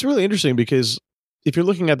 it's really interesting because if you're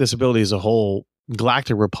looking at this ability as a whole,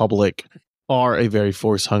 Galactic Republic are a very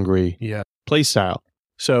Force-hungry play style.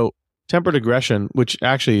 So Tempered Aggression, which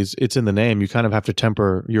actually it's in the name, you kind of have to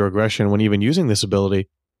temper your aggression when even using this ability,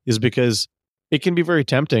 is because it can be very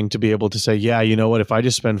tempting to be able to say, yeah, you know what, if I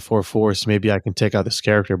just spend 4 Force, maybe I can take out this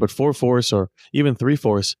character. But 4 Force or even 3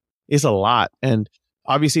 Force is a lot. And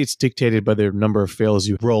obviously it's dictated by the number of fails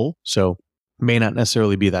you roll, so may not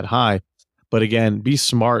necessarily be that high. But again, be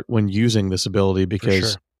smart when using this ability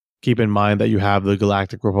because keep in mind that you have the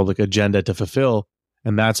Galactic Republic agenda to fulfill.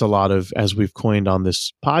 And that's a lot of, as we've coined on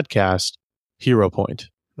this podcast, hero point.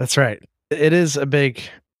 That's right. It is a big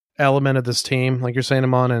element of this team, like you're saying,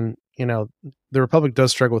 Amon, and you know, the Republic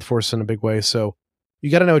does struggle with Force in a big way. So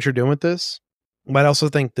you got to know what you're doing with this. But I also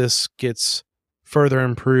think this gets further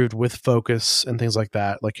improved with focus and things like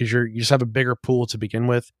that. Like, because you just have a bigger pool to begin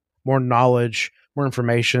with, more knowledge, more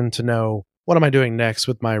information to know what am I doing next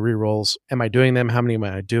with my rerolls? Am I doing them? How many am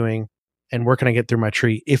I doing? And where can I get through my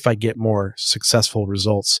tree if I get more successful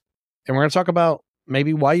results? And we're going to talk about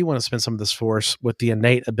maybe why you want to spend some of this force with the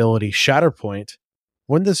innate ability Shatterpoint.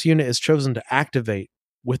 When this unit is chosen to activate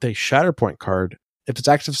with a Shatterpoint card, if its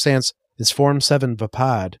active stance is Form 7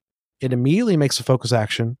 Vapad, it immediately makes a focus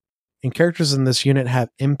action, and characters in this unit have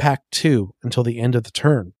Impact 2 until the end of the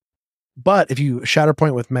turn. But if you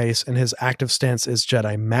Shatterpoint with Mace and his active stance is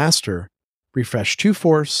Jedi Master, refresh 2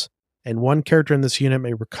 force, and one character in this unit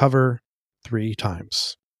may recover 3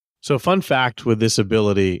 times. So fun fact with this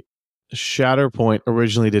ability, Shatterpoint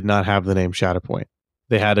originally did not have the name Shatterpoint.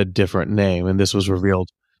 They had a different name, and this was revealed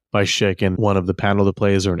by Schick in one of the panel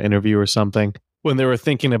displays or an interview or something. When they were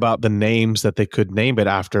thinking about the names that they could name it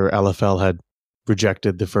after LFL had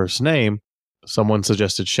rejected the first name, someone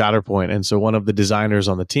suggested Shatterpoint. And so one of the designers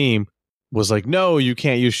on the team was like, no, you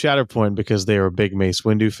can't use Shatterpoint, because they were a big Mace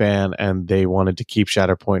Windu fan and they wanted to keep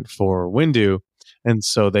Shatterpoint for Windu. And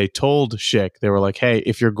so they told Schick, they were like, hey,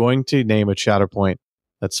 if you're going to name it Shatterpoint,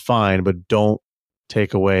 that's fine, but don't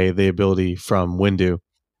take away the ability from Windu.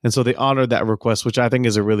 And so they honored that request, which I think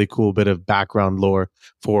is a really cool bit of background lore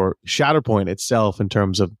for Shatterpoint itself in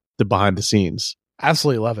terms of the behind the scenes.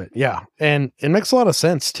 Absolutely love it. Yeah. And it makes a lot of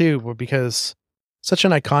sense too, because such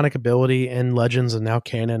an iconic ability in Legends and now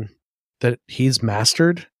canon that he's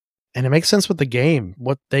mastered. And it makes sense with the game.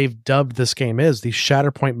 What they've dubbed this game is these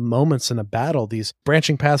Shatterpoint moments in a battle, these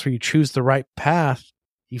branching paths where you choose the right path,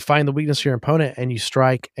 you find the weakness of your opponent and you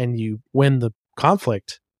strike and you win the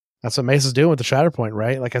conflict. That's what Mace is doing with the Shatterpoint,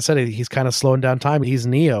 right? Like I said, he's kind of slowing down time. He's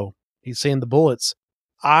Neo. He's seeing the bullets.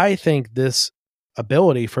 I think this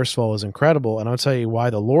ability, first of all, is incredible. And I'll tell you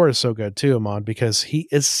why the lore is so good too, Amon, because he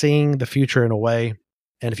is seeing the future in a way.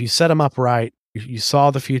 And if you set him up right, you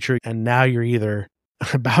saw the future, and now you're either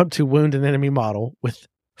about to wound an enemy model with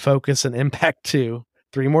focus and impact 2,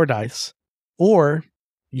 3 more dice, or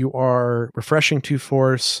you are refreshing 2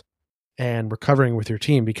 force and recovering with your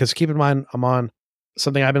team. Because keep in mind, Amon,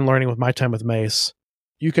 something I've been learning with my time with Mace,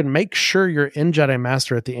 you can make sure you're in Jedi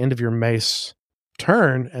Master at the end of your Mace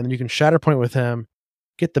turn, and then you can Shatterpoint with him,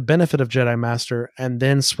 get the benefit of Jedi Master, and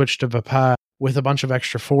then switch to Vapad with a bunch of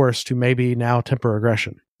extra force to maybe now temper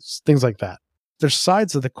aggression. Things like that. There's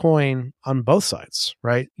sides of the coin on both sides,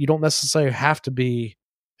 right? You don't necessarily have to be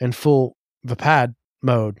in full Vapad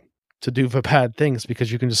mode to do Vapad things,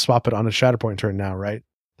 because you can just swap it on a Shatterpoint turn now, right?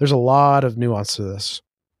 There's a lot of nuance to this.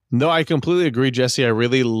 No, I completely agree, Jesse. I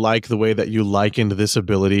really like the way that you likened this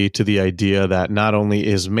ability to the idea that not only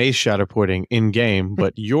is Mace Shatterpointing in-game,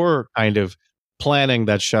 but you're kind of planning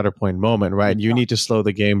that Shatterpoint moment, right? You need to slow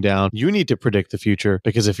the game down. You need to predict the future,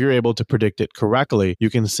 because if you're able to predict it correctly, you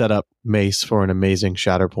can set up Mace for an amazing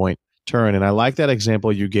Shatterpoint turn. And I like that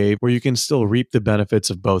example you gave where you can still reap the benefits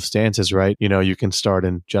of both stances, right? You know, you can start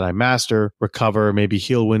in Jedi Master, recover, maybe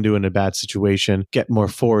heal Windu in a bad situation, get more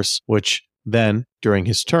force, which then during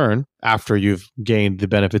his turn, after you've gained the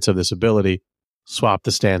benefits of this ability, swap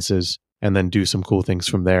the stances and then do some cool things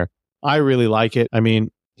from there. I really like it. I mean,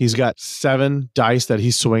 he's got 7 dice that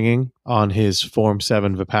he's swinging on his Form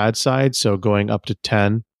 7 Vapad side, so going up to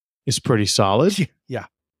 10 is pretty solid. Yeah.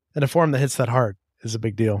 And a form that hits that hard is a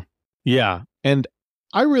big deal. Yeah. And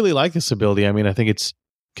I really like this ability. I mean, I think it's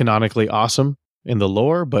canonically awesome in the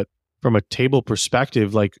lore, but from a table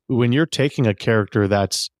perspective, like when you're taking a character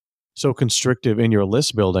that's so constrictive in your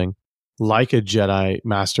list building, like a Jedi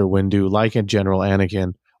Master Windu, like a General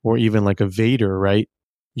Anakin, or even like a Vader, right?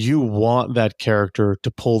 You want that character to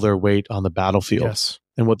pull their weight on the battlefield. Yes.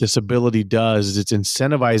 And what this ability does is it's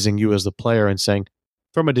incentivizing you as the player and saying,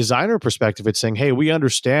 from a designer perspective, it's saying, hey, we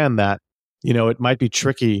understand that, you know, it might be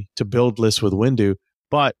tricky to build lists with Windu,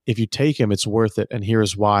 but if you take him, it's worth it. And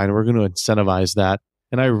here's why. And we're going to incentivize that.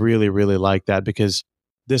 And I really, really like that, because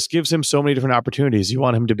this gives him so many different opportunities. You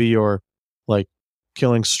want him to be your like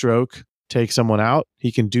killing stroke, take someone out,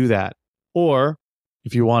 he can do that. Or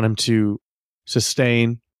if you want him to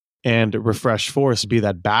sustain and refresh force, be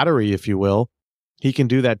that battery, if you will, he can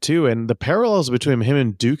do that too. And the parallels between him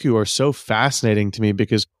and Dooku are so fascinating to me,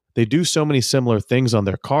 because they do so many similar things on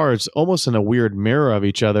their cards, almost in a weird mirror of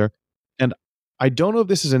each other. And I don't know if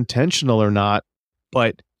this is intentional or not,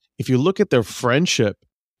 but if you look at their friendship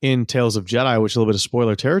in Tales of Jedi, which is a little bit of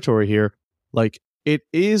spoiler territory here, like it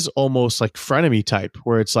is almost like frenemy type,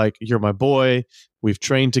 where it's like, you're my boy, we've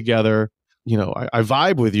trained together, you know, I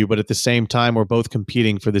vibe with you, but at the same time, we're both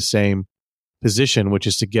competing for the same position, which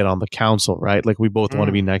is to get on the council, right? Like we both want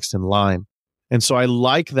to be next in line. And so I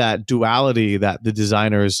like that duality that the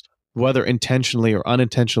designers whether intentionally or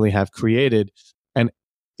unintentionally, have created. And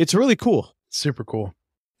it's really cool. Super cool.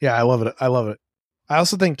 Yeah, I love it. I love it. I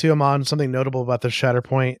also think, too, Amon, something notable about the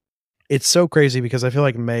Shatterpoint, it's so crazy because I feel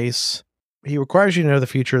like Mace, he requires you to know the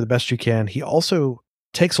future the best you can. He also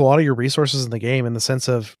takes a lot of your resources in the game in the sense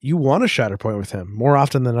of you want a Shatterpoint with him more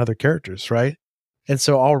often than other characters, right? And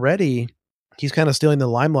so already he's kind of stealing the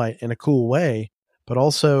limelight in a cool way, but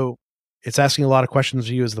also it's asking a lot of questions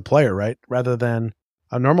of you as the player, right? Rather than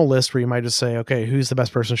a normal list where you might just say, okay, who's the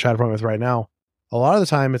best person to Shatterpoint with right now? A lot of the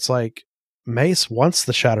time it's like Mace wants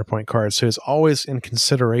the Shatterpoint card, so he's always in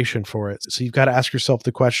consideration for it. So you've got to ask yourself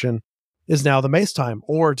the question, is now the Mace time?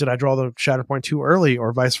 Or did I draw the Shatterpoint too early,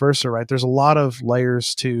 or vice versa, right? There's a lot of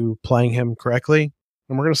layers to playing him correctly.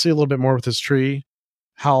 And we're going to see a little bit more with his tree,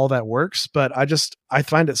 how all that works. But I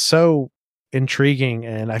find it so intriguing,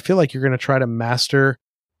 and I feel like you're going to try to master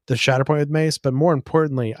the Shatterpoint with Mace. But more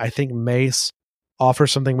importantly, I think Mace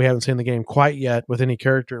offers something we haven't seen in the game quite yet with any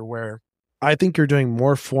character, where I think you're doing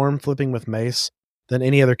more form flipping with Mace than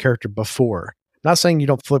any other character before. Not saying you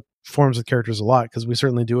don't flip forms with characters a lot, because we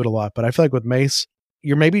certainly do it a lot, but I feel like with Mace,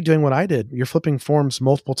 you're maybe doing what I did. You're flipping forms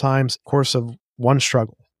multiple times, course of one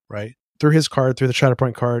struggle, right? Through his card, through the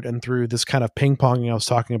Shatterpoint card, and through this kind of ping-ponging I was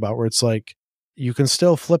talking about, where it's like, you can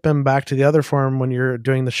still flip him back to the other form when you're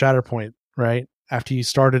doing the Shatterpoint, right? After you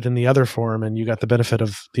started in the other form and you got the benefit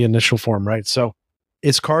of the initial form, right? So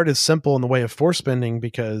his card is simple in the way of force spending,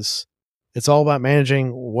 because it's all about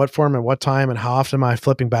managing what form and what time and how often am I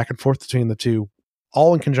flipping back and forth between the two,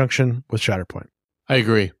 all in conjunction with Shatterpoint. I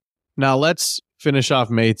agree. Now let's finish off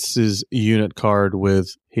Mace's unit card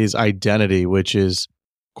with his identity, which is,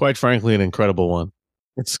 quite frankly, an incredible one.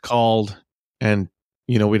 It's called, and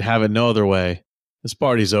we'd have it no other way, this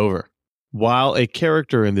party's over. While a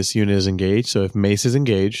character in this unit is engaged, so if Mace is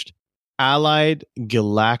engaged, allied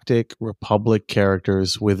Galactic Republic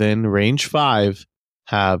characters within range 5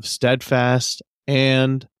 have steadfast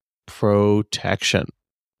and protection.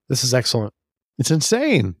 This is excellent. It's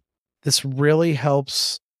insane. This really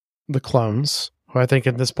helps the clones, who I think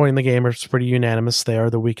at this point in the game are pretty unanimous. They are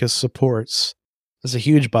the weakest supports. There's a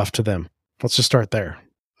huge buff to them. Let's just start there.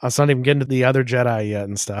 Let's not even get into the other Jedi yet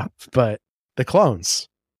and stuff, but the clones,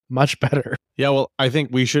 much better. Yeah, well, I think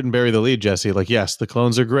we shouldn't bury the lead, Jesse. Like, yes, the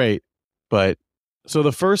clones are great, but so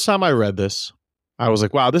the first time I read this, I was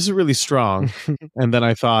like, wow, this is really strong. And then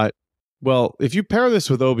I thought, well, if you pair this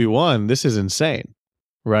with Obi-Wan, this is insane,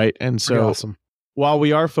 right? And so awesome. While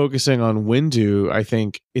we are focusing on Windu, I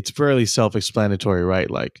think it's fairly self-explanatory,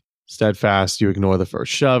 right? Like, steadfast, you ignore the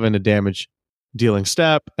first shove and a damage dealing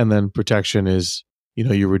step, and then protection is,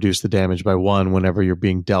 you reduce the damage by 1 whenever you're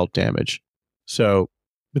being dealt damage. So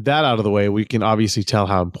with that out of the way, we can obviously tell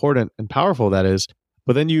how important and powerful that is.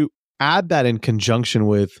 But then you add that in conjunction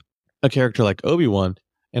with a character like Obi-Wan,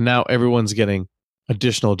 and now everyone's getting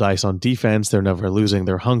additional dice on defense. They're never losing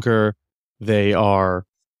their hunker. They are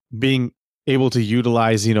being able to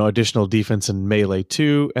utilize, additional defense in melee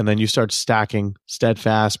too. And then you start stacking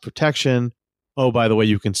steadfast protection. Oh, by the way,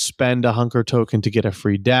 you can spend a hunker token to get a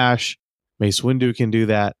free dash. Mace Windu can do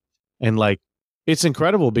that. And it's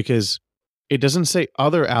incredible because it doesn't say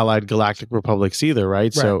other allied Galactic Republics either,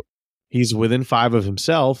 right? So he's within 5 of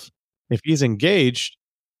himself. If he's engaged,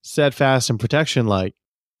 steadfast and protection,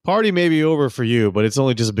 party may be over for you, but it's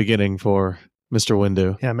only just beginning for Mr.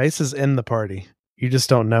 Windu. Yeah, Mace is in the party. You just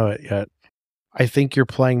don't know it yet. I think you're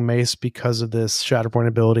playing Mace because of this Shatterpoint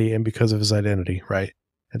ability and because of his identity, right?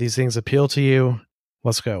 And these things appeal to you.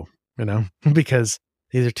 Let's go, because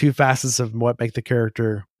these are two facets of what make the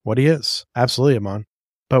character what he is. Absolutely, Amon.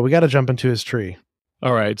 But we got to jump into his tree.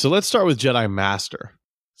 All right, so let's start with Jedi Master.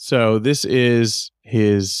 So this is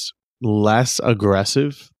his less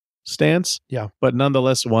aggressive stance, but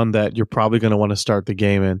nonetheless one that you're probably going to want to start the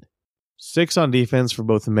game in. 6 on defense for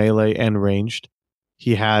both melee and ranged.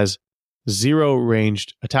 He has 0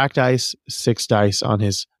 ranged attack dice, 6 dice on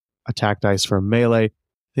his attack dice for melee.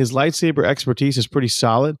 His lightsaber expertise is pretty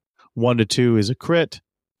solid. 1 to 2 is a crit,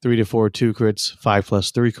 3 to 4 2 crits, 5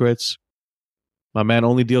 plus 3 crits. My man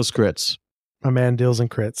only deals crits. My man deals in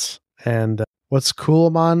crits. And what's cool,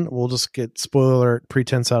 Amon, we'll just get spoiler alert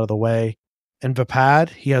pretense out of the way. In Vapad,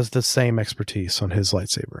 he has the same expertise on his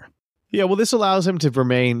lightsaber. Yeah, well, this allows him to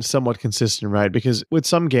remain somewhat consistent, right? Because with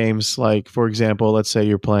some games, like, for example, let's say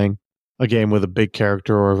you're playing a game with a big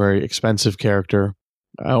character or a very expensive character,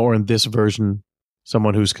 or in this version,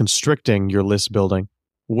 someone who's constricting your list building.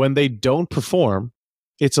 When they don't perform,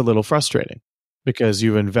 it's a little frustrating because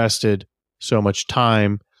you've invested so much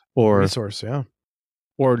time or resource,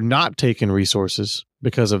 or not taken resources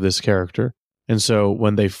because of this character. And so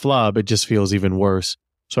when they flub, it just feels even worse.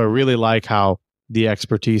 So I really like how the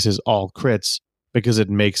expertise is all crits because it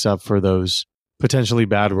makes up for those potentially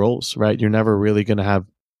bad rolls, right? You're never really going to have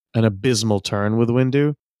an abysmal turn with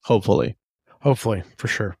Windu, hopefully. Hopefully, for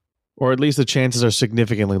sure. Or at least the chances are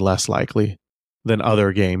significantly less likely than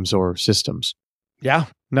other games or systems. Yeah.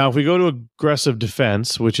 Now, if we go to aggressive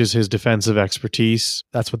defense, which is his defensive expertise.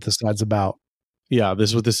 That's what this side's about. Yeah, this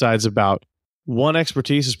is what this side's about. 1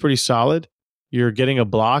 expertise is pretty solid. You're getting a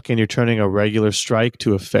block and you're turning a regular strike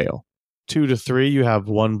to a fail. 2 to 3, you have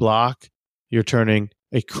 1 block. You're turning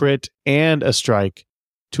a crit and a strike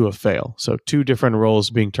to a fail. So 2 different rolls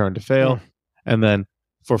being turned to fail. And then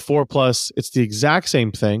for 4+, it's the exact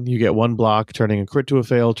same thing. You get 1 block, turning a crit to a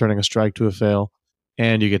fail, turning a strike to a fail,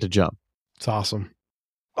 and you get to jump. It's awesome.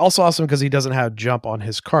 Also awesome because he doesn't have jump on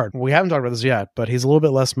his card. We haven't talked about this yet, but he's a little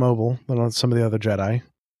bit less mobile than on some of the other Jedi.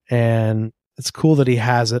 And it's cool that he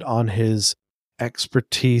has it on his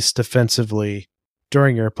expertise defensively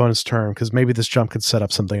during your opponent's turn, because maybe this jump could set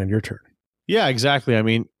up something on your turn. Yeah, exactly. I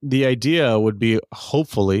mean, the idea would be,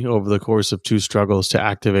 hopefully, over the course of 2 struggles, to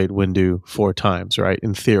activate Windu 4 times, right?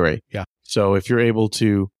 In theory. Yeah. So if you're able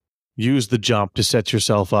to use the jump to set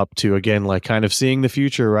yourself up to, again, like kind of seeing the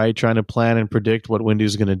future, right? Trying to plan and predict what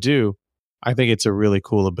Windu's going to do. I think it's a really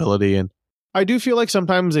cool ability. And I do feel like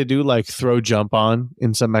sometimes they do like throw jump on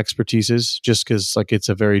in some expertises just because like it's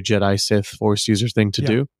a very Jedi Sith Force user thing to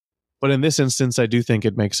do. But in this instance, I do think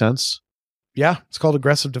it makes sense. Yeah, it's called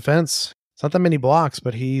aggressive defense. It's not that many blocks,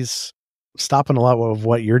 but he's stopping a lot of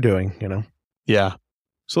what you're doing, you know? Yeah.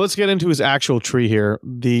 So let's get into his actual tree here.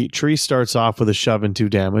 The tree starts off with a shove and 2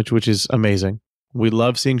 damage, which is amazing. We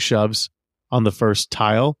love seeing shoves on the first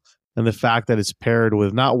tile, and the fact that it's paired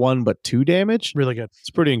with not 1 but 2 damage. Really good. It's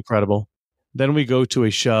pretty incredible. Then we go to a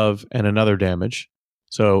shove and another damage.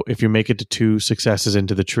 So if you make it to 2 successes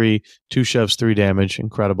into the tree, 2 shoves, 3 damage,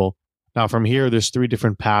 incredible. Now from here, there's 3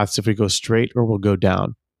 different paths if we go straight or we'll go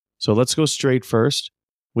down. So let's go straight first.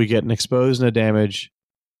 We get an expose and a damage,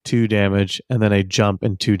 2 damage, and then a jump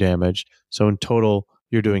and 2 damage. So in total,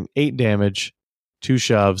 you're doing 8 damage, 2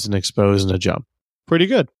 shoves, an expose, and a jump. Pretty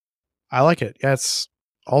good. I like it. Yeah, it's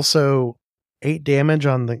also 8 damage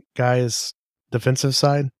on the guy's defensive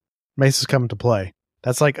side. Mace is coming to play.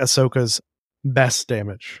 That's like Ahsoka's best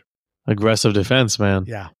damage. Aggressive defense, man.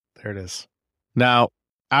 Yeah, there it is. Now,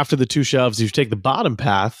 after the 2 shoves, you take the bottom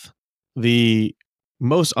path. The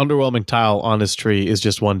most underwhelming tile on his tree is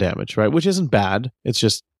just 1 damage, right? Which isn't bad. It's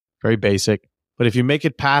just very basic. But if you make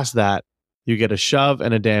it past that, you get a shove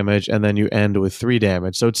and a damage, and then you end with 3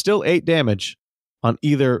 damage. So it's still 8 damage on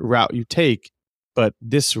either route you take, but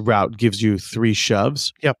this route gives you 3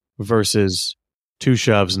 shoves versus 2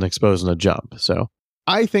 shoves, an expose, and a jump. So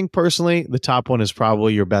I think personally, the top one is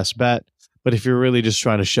probably your best bet. But if you're really just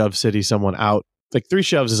trying to shove city someone out, like 3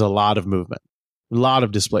 shoves is a lot of movement, a lot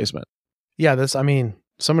of displacement. Yeah,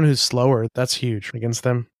 someone who's slower, that's huge against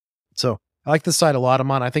them. So I like this side a lot,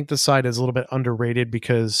 Amon. I think this side is a little bit underrated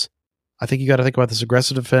because I think you got to think about this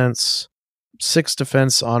aggressive defense, 6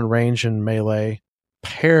 defense on range and melee,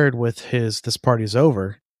 paired with this party's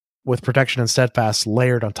over, with protection and steadfast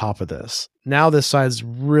layered on top of this. Now this side's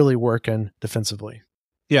really working defensively.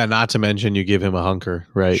 Yeah, not to mention you give him a hunker,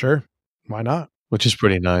 right? Sure. Why not? Which is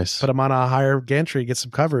pretty nice. Put him on a higher gantry, get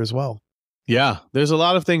some cover as well. Yeah, there's a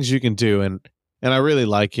lot of things you can do, and I really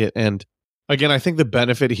like it. And again, I think the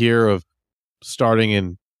benefit here of starting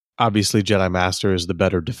in, obviously, Jedi Master is the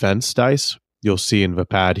better defense dice. You'll see in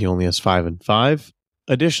Vapad, he only has 5 and 5.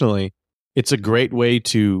 Additionally, it's a great way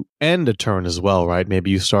to end a turn as well, right?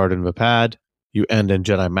 Maybe you start in Vapad, you end in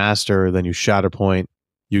Jedi Master, then you Shatterpoint,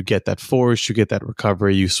 you get that force, you get that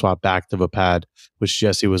recovery, you swap back to Vapad, which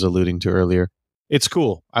Jesse was alluding to earlier. It's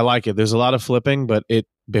cool. I like it. There's a lot of flipping, but it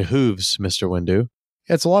behooves Mr. Windu.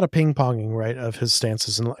 It's a lot of ping-ponging, right, of his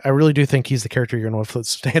stances. And I really do think he's the character you're going to flip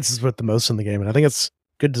stances with the most in the game. And I think it's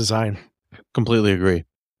good design. Completely agree.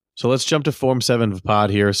 So let's jump to Form 7 Vapad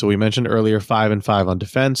here. So we mentioned earlier 5 and 5 on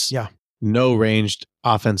defense. Yeah. No ranged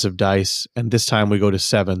offensive dice. And this time we go to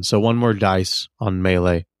 7. So 1 more dice on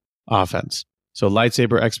melee offense. So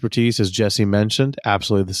lightsaber expertise, as Jesse mentioned,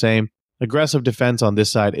 absolutely the same. Aggressive defense on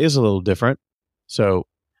this side is a little different. So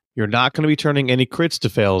you're not going to be turning any crits to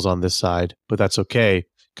fails on this side, but that's okay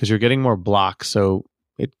because you're getting more blocks. So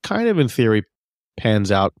it kind of, in theory,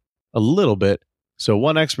 pans out a little bit. So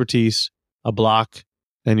 1 expertise, a block,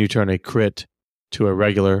 and you turn a crit to a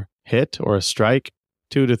regular hit or a strike.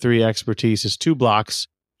 2 to 3 expertise is 2 blocks,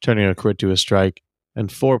 turning a crit to a strike. And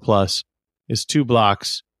 4+ is 2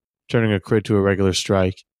 blocks, turning a crit to a regular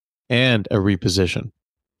strike, and a reposition.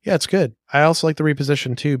 Yeah, it's good. I also like the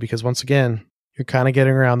reposition too, because once again, you're kind of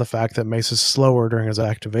getting around the fact that Mace is slower during his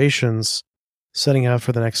activations. setting up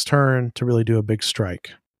for the next turn to really do a big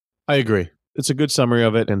strike. I agree. It's a good summary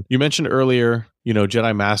of it. And you mentioned earlier,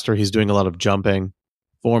 Jedi Master, he's doing a lot of jumping.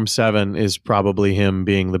 Form 7 is probably him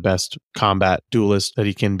being the best combat duelist that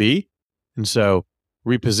he can be. And so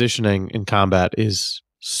repositioning in combat is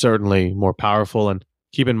certainly more powerful. And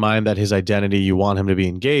keep in mind that his identity, you want him to be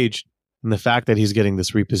engaged. And the fact that he's getting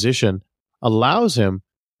this reposition allows him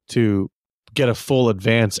to get a full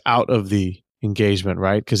advance out of the engagement,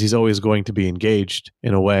 right? Because he's always going to be engaged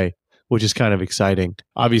in a way, which is kind of exciting.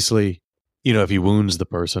 Obviously, if he wounds the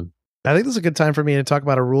person. I think this is a good time for me to talk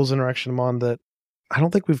about a rules interaction, Mon, that I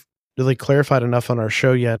don't think we've really clarified enough on our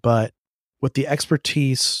show yet, but with the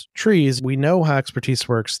expertise trees, we know how expertise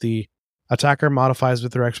works. The attacker modifies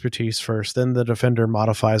with their expertise first, then the defender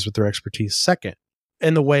modifies with their expertise second,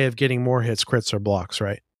 in the way of getting more hits, crits, or blocks,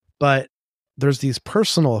 right? But there's these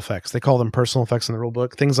personal effects. They call them personal effects in the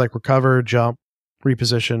rulebook. Things like recover, jump,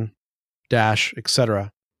 reposition, dash,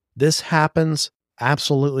 etc. This happens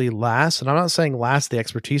absolutely last, and I'm not saying last the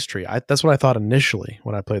expertise tree. That's what I thought initially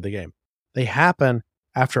when I played the game. They happen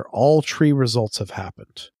after all tree results have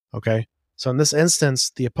happened, okay? So in this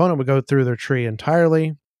instance, the opponent would go through their tree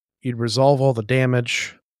entirely, you'd resolve all the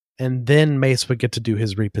damage, and then Mace would get to do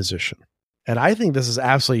his reposition. And I think this is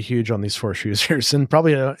absolutely huge on these Force users, and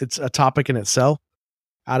probably it's a topic in itself.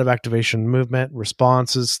 Out of activation movement,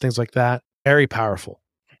 responses, things like that. Very powerful.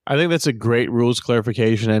 I think that's a great rules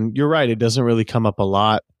clarification, and you're right, it doesn't really come up a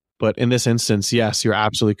lot. But in this instance, yes, you're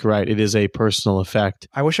absolutely correct. It is a personal effect.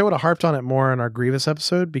 I wish I would have harped on it more in our Grievous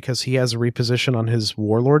episode, because he has a reposition on his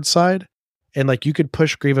Warlord side. And you could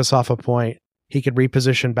push Grievous off a point. He could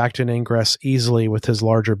reposition back to an ingress easily with his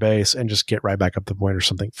larger base and just get right back up the point or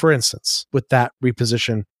something. For instance, with that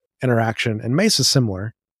reposition interaction. And Mace is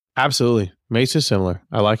similar. Absolutely. Mace is similar.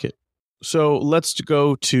 I like it. So let's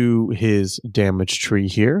go to his damage tree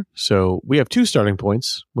here. So we have 2 starting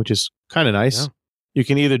points, which is kind of nice. Yeah. You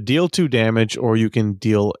can either deal 2 damage or you can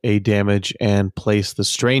deal a damage and place the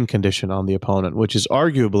strain condition on the opponent, which is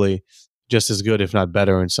arguably just as good, if not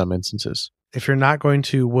better in some instances. If you're not going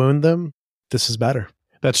to wound them, this is better.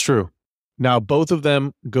 That's true. Now, both of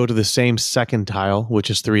them go to the same second tile, which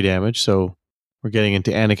is 3 damage. So we're getting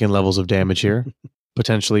into Anakin levels of damage here,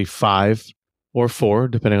 potentially 5 or 4,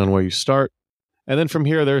 depending on where you start. And then from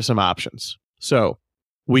here, there are some options. So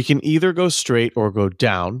we can either go straight or go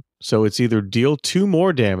down. So it's either deal 2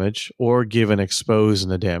 more damage or give an expose in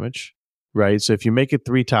the damage, right? So if you make it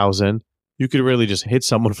 3 tiles in, you could really just hit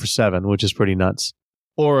someone for 7, which is pretty nuts.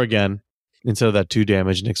 Or again, instead of that 2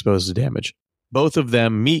 damage and expose the damage. Both of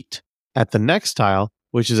them meet at the next tile,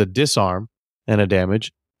 which is a disarm and a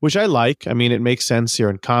damage, which I like. I mean, it makes sense here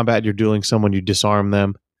in combat. You're dueling someone, you disarm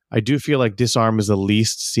them. I do feel like disarm is the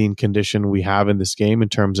least seen condition we have in this game in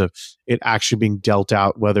terms of it actually being dealt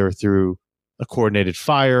out, whether through a coordinated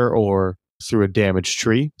fire or through a damaged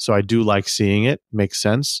tree. So I do like seeing it. Makes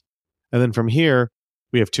sense. And then from here,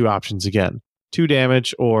 we have 2 options again. 2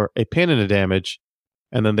 damage or a pin and a damage.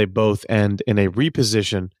 And then they both end in a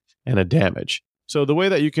reposition and a damage. So the way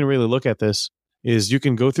that you can really look at this is you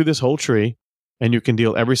can go through this whole tree and you can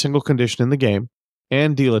deal every single condition in the game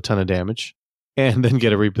and deal a ton of damage and then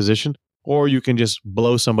get a reposition, or you can just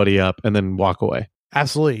blow somebody up and then walk away.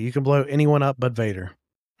 Absolutely. You can blow anyone up but Vader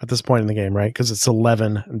at this point in the game, right? Because it's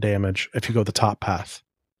 11 damage if you go the top path.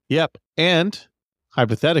 Yep. And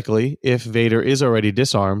hypothetically, if Vader is already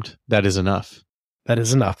disarmed, that is enough. That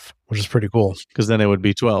is enough, which is pretty cool. Because then it would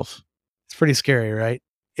be 12. It's pretty scary, right?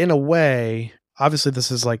 In a way, obviously this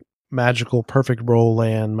is like magical, perfect roll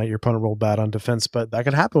land, make your opponent roll bad on defense, but that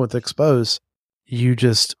could happen with expose. You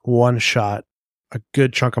just one-shot a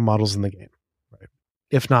good chunk of models in the game, right?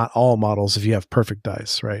 If not all models, if you have perfect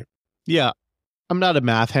dice, right? Yeah. I'm not a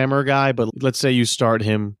math hammer guy, but let's say you start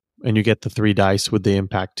him and you get the 3 dice with the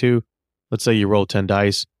impact 2. Let's say you roll 10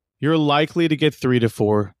 dice. You're likely to get 3 to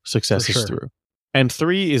 4 successes through. And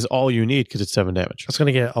 3 is all you need because it's 7 damage. That's going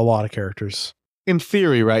to get a lot of characters. In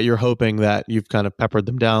theory, right, you're hoping that you've kind of peppered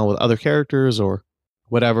them down with other characters or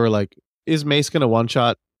whatever. Like, is Mace going to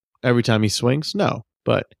one-shot every time he swings? No.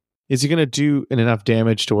 But is he going to do enough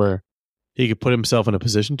damage to where he could put himself in a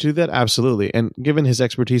position to do that? Absolutely. And given his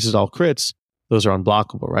expertise is all crits, those are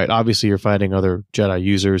unblockable, right? Obviously, you're fighting other Jedi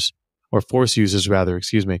users, or Force users, rather,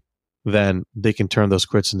 then they can turn those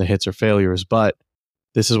crits into hits or failures. But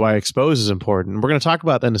this is why expose is important. We're going to talk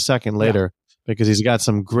about that in a second later, because he's got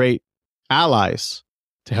some great allies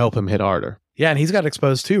to help him hit harder. Yeah, and he's got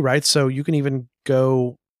exposed too, right? So you can even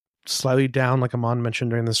go slightly down, like Amon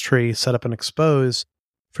mentioned during this tree, set up an expose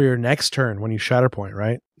for your next turn when you Shatterpoint,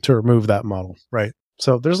 right? To remove that model, right?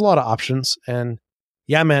 So there's a lot of options. And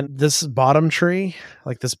Yeah, man, this bottom tree,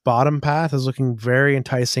 like this bottom path is looking very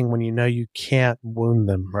enticing when you know you can't wound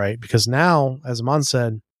them, right? Because now, as Amon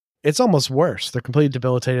said, it's almost worse. They're completely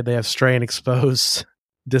debilitated. They have strain, exposed,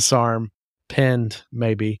 disarm, pinned,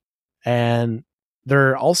 maybe. And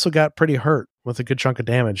they're also got pretty hurt with a good chunk of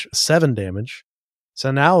damage, 7 damage.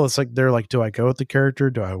 So now it's like, they're like, do I go with the character?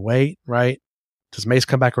 Do I wait, right? Does Mace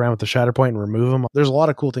come back around with the Shatter Point and remove him? There's a lot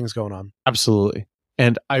of cool things going on. Absolutely.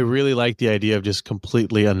 And I really like the idea of just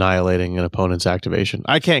completely annihilating an opponent's activation.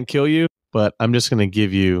 I can't kill you, but I'm just going to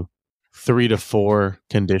give you 3 to 4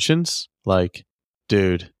 conditions. Like,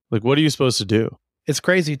 dude, like, what are you supposed to do? It's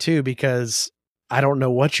crazy, too, because I don't know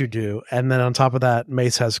what you do. And then on top of that,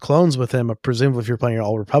 Mace has clones with him, presumably if you're playing your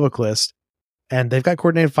All Republic list. And they've got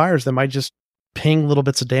coordinated fires that might just ping little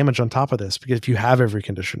bits of damage on top of this. Because if you have every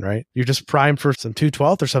condition, right? You're just primed for some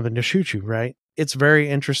 212th or something to shoot you, right? It's very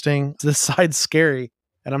interesting. This side's scary.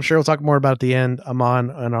 And I'm sure we'll talk more about at the end, Amon,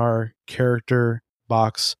 on our character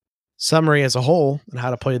box summary as a whole and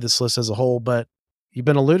how to play this list as a whole. But you've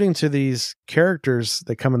been alluding to these characters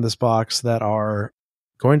that come in this box that are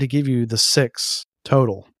going to give you the 6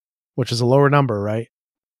 total, which is a lower number, right?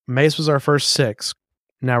 Mace was our first 6.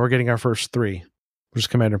 Now we're getting our first 3, which is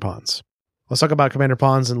Commander Pons. Let's talk about Commander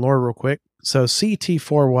Pons and lore real quick. So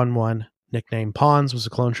CT411, nicknamed Pons, was a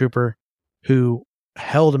clone trooper who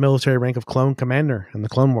held a military rank of clone commander in the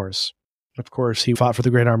Clone Wars. Of course, he fought for the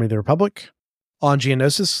Great Army of the Republic. On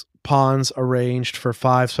Geonosis, Pons arranged for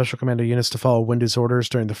 5 special commando units to follow Windu's orders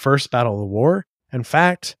during the first battle of the war. In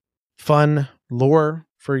fact, fun lore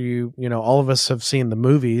for you, all of us have seen the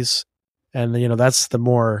movies, and that's the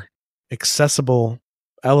more accessible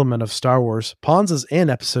element of Star Wars. Pons is in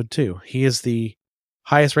episode 2. He is the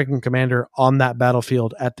highest ranking commander on that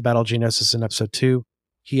battlefield at the Battle of Geonosis in episode 2.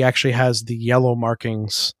 He actually has the yellow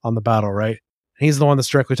markings on the battle, right? He's the one that's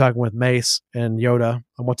directly talking with Mace and Yoda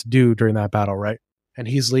on what to do during that battle, right? And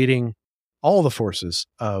he's leading all the forces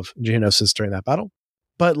of Geonosis during that battle.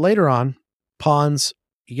 But later on, Pons,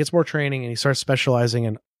 he gets more training and he starts specializing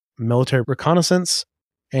in military reconnaissance,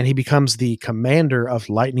 and he becomes the commander of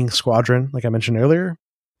Lightning Squadron, like I mentioned earlier,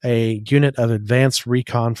 a unit of Advanced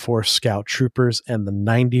Recon Force Scout Troopers and the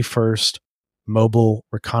 91st Mobile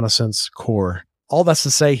Reconnaissance Corps. All that's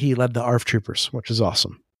to say he led the ARF Troopers, which is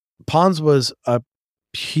awesome. Pons was a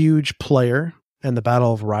huge player in the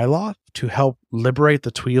Battle of Ryloth to help liberate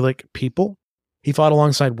the Twi'lek people. He fought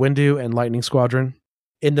alongside Windu and Lightning Squadron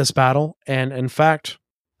in this battle, and in fact,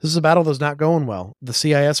 this is a battle that's not going well. The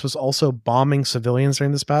CIS was also bombing civilians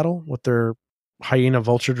during this battle with their Hyena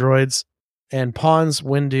Vulture droids, and Pons,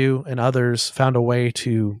 Windu, and others found a way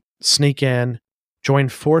to sneak in, join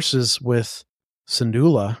forces with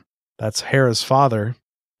Syndulla, that's Hera's father,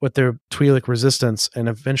 with their Twi'lek resistance, and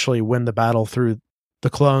eventually win the battle through the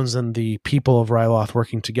clones and the people of Ryloth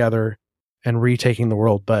working together and retaking the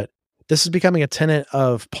world. But this is becoming a tenet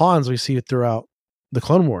of Pons we see throughout the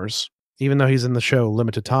Clone Wars. Even though he's in the show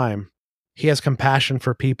limited time, he has compassion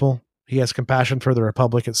for people. He has compassion for the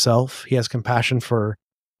Republic itself. He has compassion for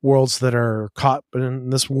worlds that are caught in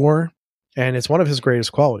this war. And it's one of his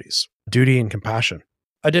greatest qualities, duty and compassion.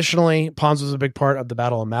 Additionally, Pons was a big part of the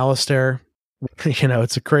Battle of Malastare.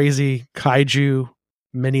 It's a crazy kaiju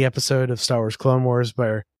mini episode of Star Wars Clone Wars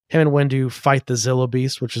where him and Windu fight the Zillo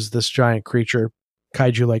Beast, which is this giant creature,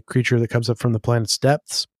 kaiju-like creature that comes up from the planet's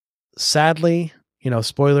depths. Sadly,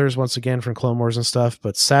 spoilers once again from Clone Wars and stuff,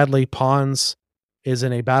 but sadly, Pons is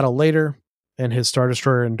in a battle later in his Star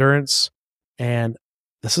Destroyer Endurance, and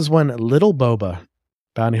this is when little Boba,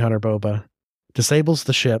 bounty hunter Boba, disables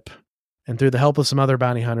the ship, and through the help of some other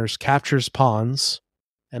bounty hunters, captures Pons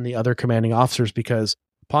and the other commanding officers, because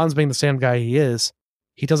Pons, being the same guy he is,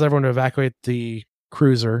 he tells everyone to evacuate the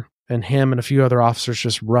cruiser, and him and a few other officers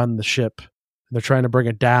just run the ship. They're trying to bring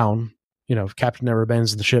it down, Captain never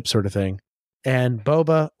bends the ship sort of thing. And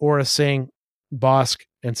Boba, Aura Singh, Bosk,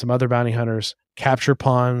 and some other bounty hunters capture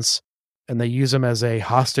Pons, and they use him as a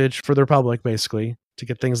hostage for the Republic, basically, to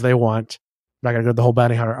get things they want. I'm not going to go to the whole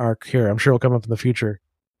bounty hunter arc here. I'm sure it'll come up in the future.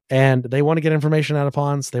 And they want to get information out of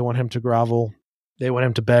Pons. They want him to grovel. They want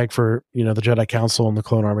him to beg for, the Jedi Council and the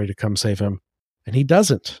Clone Army to come save him. And he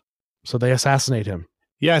doesn't. So they assassinate him.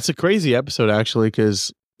 Yeah, it's a crazy episode, actually,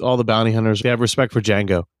 because all the bounty hunters, they have respect for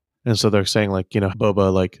Jango. And so they're saying,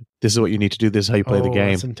 Boba, this is what you need to do. This is how you play the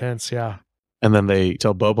game. That's intense, yeah. And then they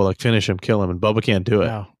tell Boba, finish him, kill him. And Boba can't do it.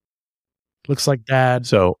 No. Looks like dad.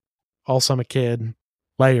 So, also I'm a kid.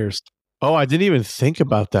 Layers. Oh, I didn't even think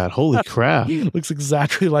about that. Holy crap. Looks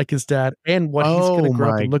exactly like his dad and what he's going to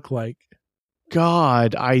grow up and look like.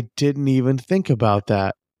 God, I didn't even think about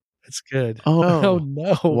that. It's good. Oh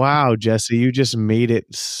no. Wow, Jesse, you just made it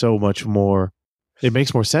so much more It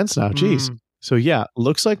makes more sense now. Jeez. So yeah,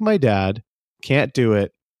 looks like my dad, can't do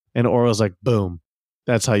it. And Orla's like, boom.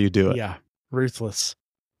 That's how you do it. Yeah, ruthless.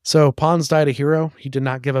 So Pons died a hero. He did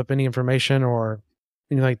not give up any information or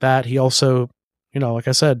anything like that. He also, like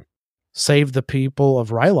I said, saved the people of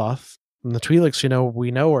Ryloth. And the Twi'leks,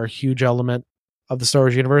 we know are a huge element of the Star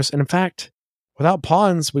Wars universe. And in fact, without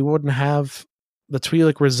Pons, we wouldn't have the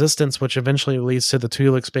Twi'lek resistance, which eventually leads to the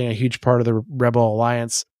Twi'leks being a huge part of the Rebel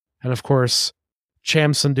Alliance. And of course,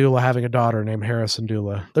 Cham Syndulla having a daughter named Hera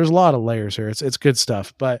Syndulla. There's a lot of layers here. It's good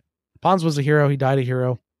stuff. But Pons was a hero. He died a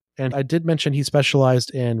hero. And I did mention he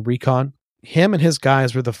specialized in recon. Him and his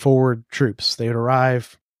guys were the forward troops. They would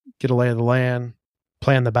arrive, get a lay of the land,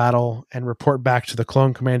 plan the battle, and report back to the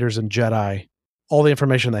clone commanders and Jedi all the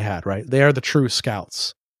information they had, right? They are the true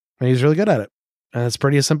scouts. And he's really good at it. And it's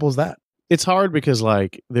pretty as simple as that. It's hard because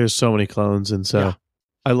there's so many clones. And so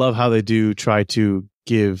I love how they do try to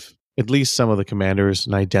give at least some of the commanders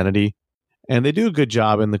an identity. And they do a good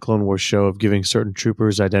job in the Clone Wars show of giving certain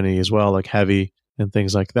troopers identity as well, like Heavy and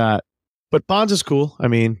things like that. But Pons is cool. I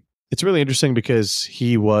mean, it's really interesting because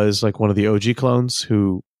he was like one of the OG clones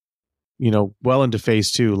who, well into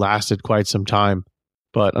phase 2 lasted quite some time.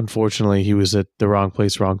 But unfortunately, he was at the wrong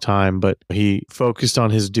place, wrong time. But he focused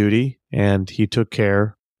on his duty and he took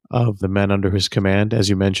care of the men under his command. As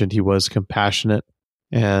you mentioned, he was compassionate.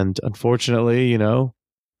 And unfortunately,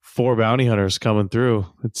 4 bounty hunters coming through.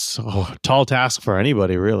 It's a tall task for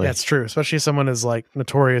anybody, really. That's true, especially someone as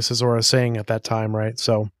notorious as Aura Singh at that time, right?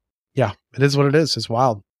 So, yeah, it is what it is. It's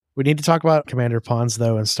wild. We need to talk about Commander Pons,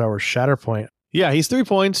 though, in Star Wars Shatterpoint. Yeah, he's 3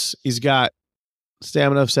 points. He's got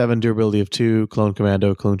stamina of 7, durability of 2, Clone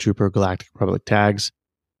Commando, Clone Trooper, Galactic Republic tags.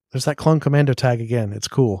 There's that Clone Commando tag again. It's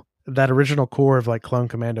cool. That original core of Clone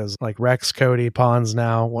Commandos, like Rex, Cody, Pons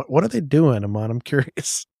now. What are they doing, Amon? I'm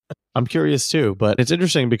curious. I'm curious too, but it's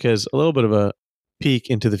interesting because a little bit of a peek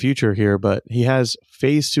into the future here, but he has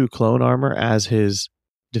phase 2 clone armor as his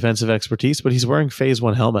defensive expertise, but he's wearing phase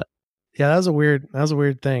 1 helmet. Yeah, that was a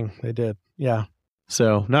weird thing they did. Yeah.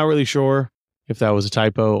 So not really sure if that was a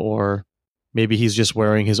typo or maybe he's just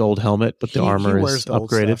wearing his old helmet, but the armor is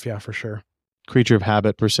upgraded. Stuff, yeah, for sure. Creature of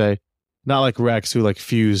habit per se. Not like Rex who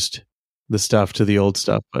fused the stuff to the old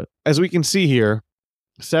stuff. But as we can see here,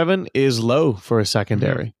 7 is low for a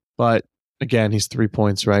secondary. Mm-hmm. But again, he's 3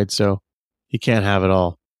 points, right? So he can't have it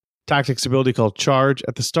all. Tactics ability called Charge.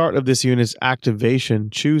 At the start of this unit's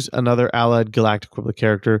activation, choose another allied Galactic Republic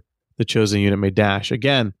character the chosen unit may dash.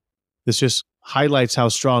 Again, this just highlights how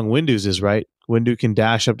strong Windu's is, right? Windu can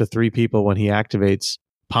dash up to 3 people when he activates.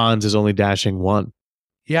 Pons is only dashing 1.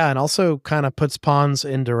 Yeah, and also kind of puts Pons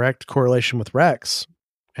in direct correlation with Rex.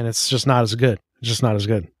 And it's just not as good. It's just not as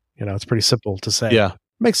good. It's pretty simple to say. Yeah.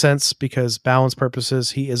 Makes sense because balance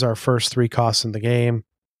purposes, he is our first 3 costs in the game.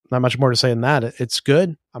 Not much more to say than that. It's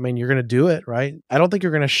good. I mean, you're going to do it, right? I don't think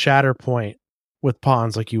you're going to shatter point with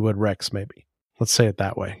Pons like you would Rex, maybe. Let's say it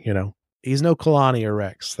that way, He's no Kalani or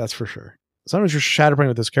Rex, that's for sure. Sometimes you're shatter pointing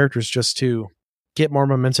with those characters just to get more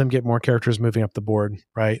momentum, get more characters moving up the board,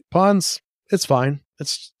 right? Pons, it's fine.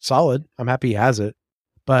 It's solid. I'm happy he has it.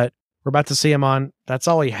 But we're about to see him on, that's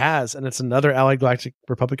all he has, and it's another Allied Galactic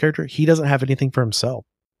Republic character. He doesn't have anything for himself.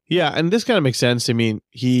 Yeah, and this kind of makes sense. I mean,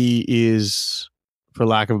 he is, for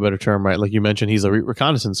lack of a better term, right? Like you mentioned, he's a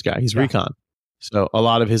reconnaissance guy. He's recon. So a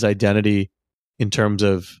lot of his identity in terms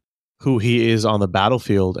of who he is on the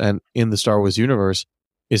battlefield and in the Star Wars universe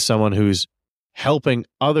is someone who's helping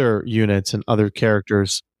other units and other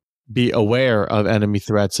characters be aware of enemy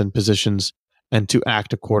threats and positions and to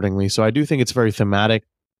act accordingly. So I do think it's very thematic.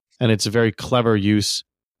 And it's a very clever use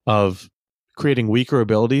of creating weaker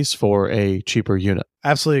abilities for a cheaper unit.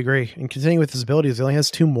 Absolutely agree. And continuing with his abilities, he only has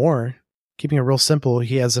 2 more. Keeping it real simple,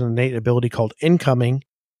 he has an innate ability called Incoming.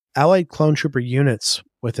 Allied clone trooper units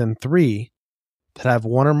within 3 that have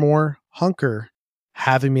 1 or more hunker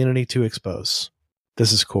have immunity to expose.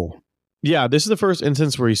 This is cool. Yeah, this is the first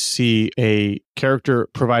instance where you see a character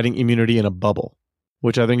providing immunity in a bubble,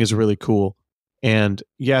 which I think is really cool. And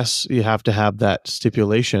yes, you have to have that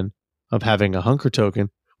stipulation of having a hunker token,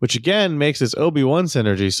 which again makes his Obi-Wan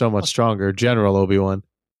synergy so much stronger, General Obi-Wan.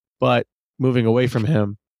 But moving away from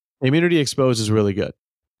him, immunity exposed is really good.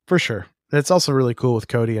 For sure. It's also really cool with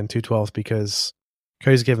Cody and 212 because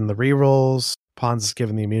Cody's given the rerolls, Pons is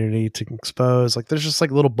given the immunity to expose. There's just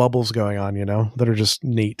little bubbles going on, that are just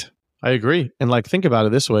neat. I agree. And think about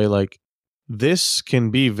it this way, this can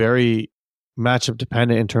be very matchup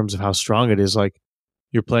dependent in terms of how strong it is.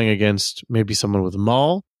 You're playing against maybe someone with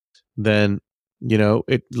Maul, then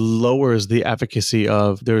it lowers the efficacy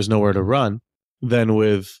of there's nowhere to run. Then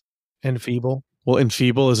with Enfeeble. Well,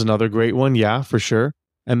 Enfeeble is another great one, yeah, for sure.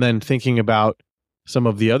 And then thinking about some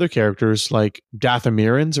of the other characters, like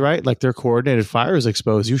Dathamirans, right? Like their coordinated fire is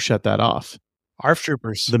exposed. You shut that off. ARF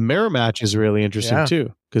troopers. The mirror match is really interesting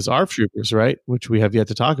too, because ARF troopers, right? Which we have yet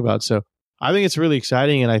to talk about. So I think it's really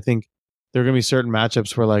exciting. And I think there are going to be certain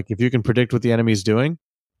matchups where, like, if you can predict what the enemy's doing,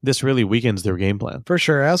 this really weakens their game plan. For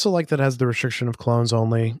sure. I also like that it has the restriction of clones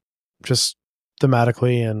only, just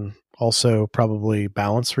thematically and also probably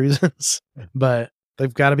balance reasons. But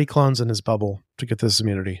they've got to be clones in his bubble to get this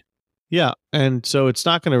immunity. Yeah. And so it's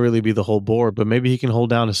not going to really be the whole board, but maybe he can hold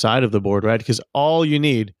down a side of the board, right? Because all you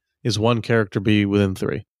need is one character be within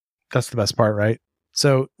 3. That's the best part, right?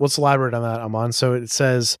 So let's elaborate on that, Aman. So it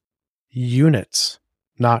says units,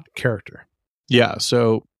 not character. Yeah.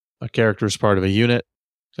 So a character is part of a unit.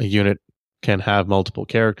 A unit can have multiple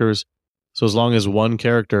characters. So as long as one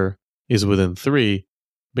character is within 3,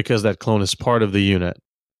 because that clone is part of the unit,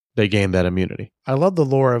 they gain that immunity. I love the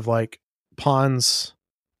lore of, like, Pawns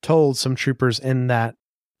told some troopers in that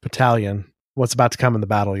battalion what's about to come in the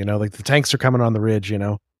battle, you know, like the tanks are coming on the ridge, you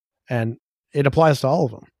know, and it applies to all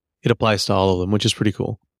of them. It applies to all of them, which is pretty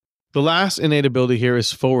cool. The last innate ability here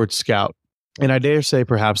is Forward Scout. And I dare say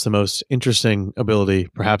perhaps the most interesting ability,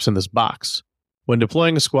 perhaps in this box. When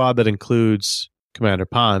deploying a squad that includes Commander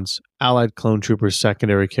Pons, allied clone troopers,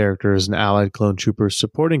 secondary characters, and allied clone troopers,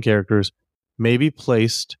 supporting characters may be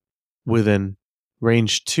placed within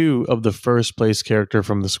range 2 of the first place character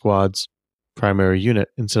from the squad's primary unit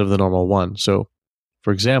instead of the normal 1. So,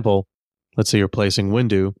 for example, let's say you're placing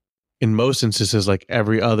Windu. In most instances, like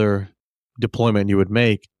every other deployment you would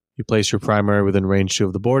make, you place your primary within range 2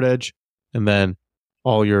 of the board edge, and then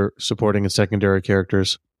all your supporting and secondary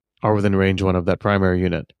characters are within range 1 of that primary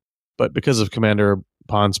unit. But because of Commander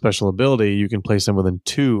Pond's special ability, you can place them within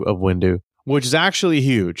 2 of Windu, which is actually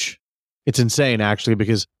huge. It's insane, actually,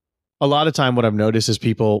 because a lot of time what I've noticed is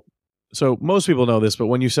people, so most people know this, but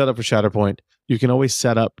when you set up for Shatterpoint, you can always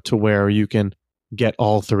set up to where you can get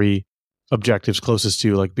all 3 objectives closest to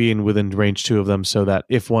you, like being within range 2 of them, so that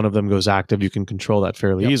if one of them goes active, you can control that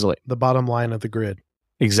fairly easily. The bottom line of the grid.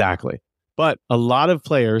 Exactly. But a lot of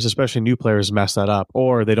players, especially new players, mess that up,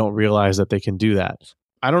 or they don't realize that they can do that.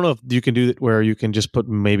 I don't know if you can do it where you can just put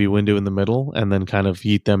maybe Windu in the middle and then kind of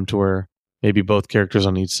yeet them to where maybe both characters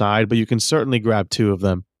on each side, but you can certainly grab 2 of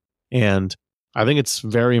them. And I think it's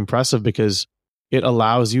very impressive because it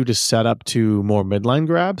allows you to set up to more midline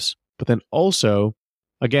grabs, but then also,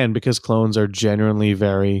 again, because clones are genuinely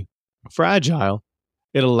very fragile,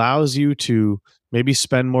 it allows you to maybe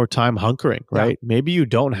spend more time hunkering, right? Yeah. Maybe you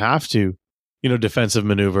don't have to, defensive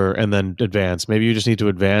maneuver and then advance. Maybe you just need to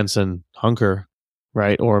advance and hunker,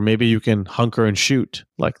 right? Or maybe you can hunker and shoot.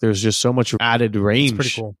 Like there's just so much added range. It's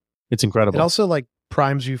pretty cool. It's incredible. It also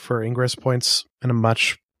primes you for ingress points in a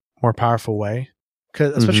much more powerful way,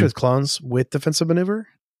 especially with clones with defensive maneuver.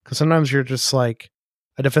 Because sometimes you're just like,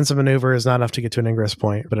 a defensive maneuver is not enough to get to an ingress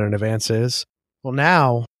point, but an advance is. Well,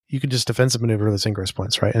 now you can just defensive maneuver those ingress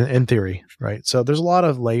points, right? In theory, right? So there's a lot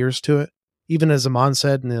of layers to it. Even as Aman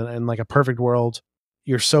said, in like a perfect world,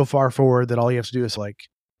 you're so far forward that all you have to do is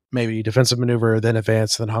maybe defensive maneuver, then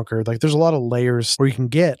advance, then hunker. Like there's a lot of layers where you can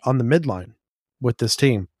get on the midline with this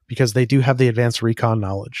team because they do have the advanced recon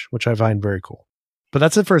knowledge, which I find very cool. But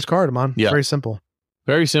that's it for his card, Aman. Yeah. Very simple.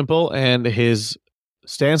 Very simple. And his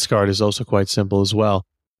stance card is also quite simple as well.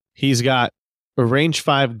 He's got a range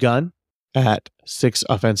 5 gun at 6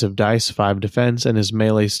 offensive dice, 5 defense, and his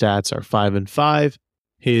melee stats are 5 and 5.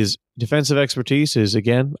 His defensive expertise is,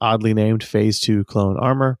 again, oddly named Phase 2 Clone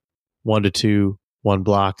Armor. 1 to 2, 1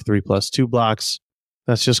 block, 3+2 blocks.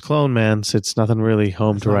 That's just clone, man. So it's nothing really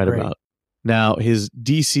home to write about. Now, his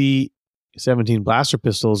DC 17 blaster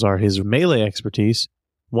pistols are his melee expertise.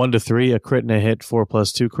 1 to 3, a crit and a hit,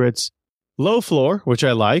 4+2 crits. Low floor, which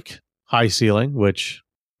I like. High ceiling, which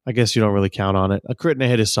I guess you don't really count on it. A crit and a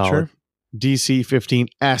hit is solid. Sure. DC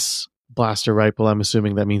 15S blaster rifle. I'm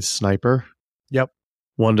assuming that means sniper. Yep.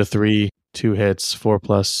 1 to 3, 2 hits,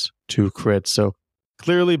 4+2 crits. So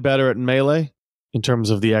clearly better at melee in terms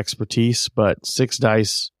of the expertise, but 6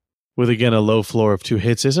 dice with, again, a low floor of 2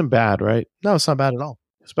 hits isn't bad, right? No, it's not bad at all.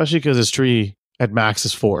 Especially because his tree at max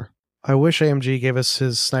is 4. I wish AMG gave us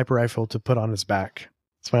his sniper rifle to put on his back.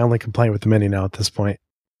 It's my only complaint with the Mini now at this point.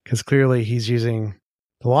 Because clearly he's using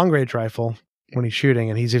the long-range rifle when he's shooting,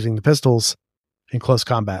 and he's using the pistols in close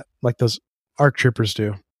combat, like those ARC troopers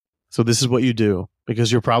do. So this is what you do,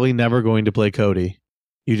 because you're probably never going to play Cody.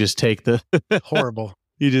 You just take the... Horrible.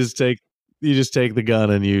 You just take the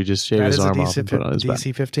gun and you just shave his arm off and put it on his back.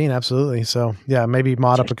 DC-15, absolutely. So, yeah, maybe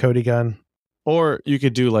mod up a Cody gun. Or you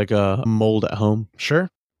could do like a mold at home. Sure.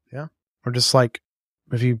 Yeah. Or just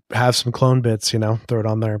if you have some clone bits, throw it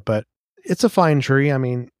on there. But it's a fine tree. I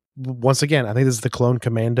mean, once again, I think this is the clone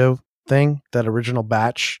commando thing, that original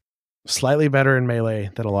batch. Slightly better in melee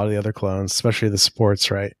than a lot of the other clones, especially the supports,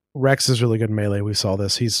 right? Rex is really good in melee. We saw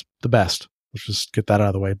this. He's the best. Let's just get that out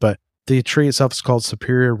of the way. But the tree itself is called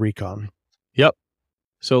Superior Recon. Yep.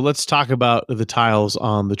 So let's talk about the tiles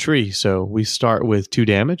on the tree. So we start with 2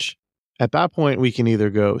 damage. At that point, we can either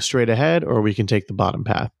go straight ahead or we can take the bottom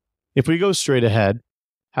path. If we go straight ahead,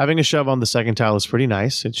 having a shove on the second tile is pretty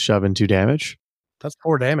nice. It's shove and 2 damage. That's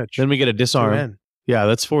 4 damage. Then we get a disarm. 2 in. Yeah,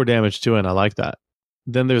 that's 4 damage, 2 in. I like that.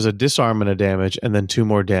 Then there's a disarm and a damage, and then 2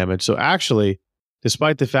 more damage. So actually,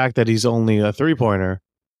 despite the fact that he's only a 3-pointer,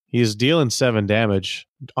 he's dealing 7 damage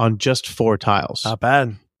on just 4 tiles. Not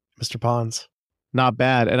bad, Mr. Pons. Not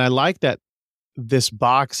bad. And I like that this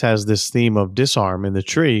box has this theme of disarm in the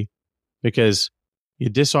tree, because you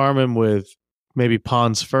disarm him with maybe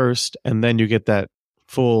Pons first, and then you get that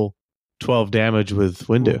full 12 damage with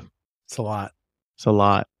Windu. It's a lot. It's a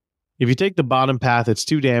lot. If you take the bottom path, it's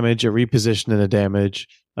 2 damage, a reposition and a damage,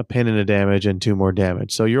 a pin and a damage, and 2 more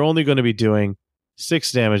damage. So you're only going to be doing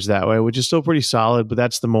 6 damage that way, which is still pretty solid, but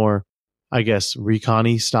that's the more, I guess,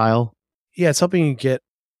 recon-y style. Yeah, it's helping you get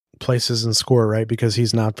places and score, right? Because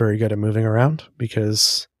he's not very good at moving around,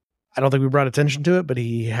 because I don't think we brought attention to it, but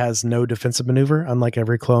he has no defensive maneuver, unlike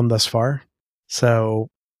every clone thus far. So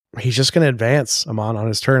he's just going to advance Amon on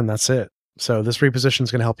his turn. That's it. So this reposition is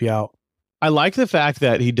going to help you out. I like the fact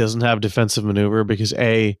that he doesn't have defensive maneuver because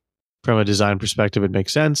A, from a design perspective, it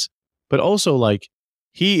makes sense. But also, like,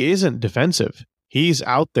 he isn't defensive. He's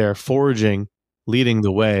out there foraging, leading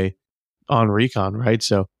the way on recon, right?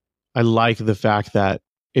 So I like the fact that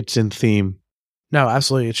it's in theme. No,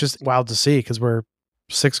 absolutely. It's just wild to see, because we're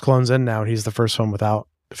 6 clones in now, and he's the first one without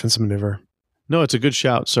defensive maneuver. No, it's a good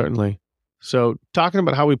shout, certainly. So talking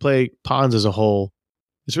about how we play Pons as a whole,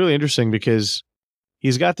 it's really interesting because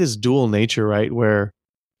he's got this dual nature, right? Where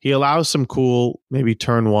he allows some cool, maybe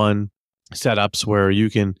turn 1 setups where you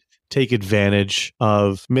can take advantage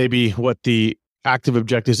of maybe what the active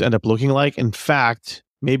objectives end up looking like. In fact,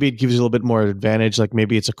 maybe it gives you a little bit more advantage. Like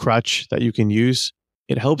maybe it's a crutch that you can use.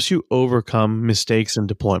 It helps you overcome mistakes in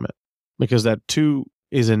deployment, because that 2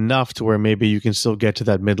 is enough to where maybe you can still get to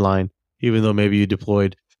that midline, even though maybe you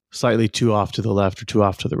deployed slightly too off to the left or too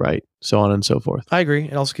off to the right, so on and so forth. I agree.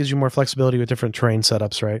 It also gives you more flexibility with different terrain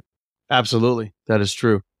setups, right? Absolutely. That is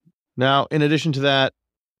true. Now, in addition to that,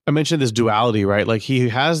 I mentioned this duality, right? Like he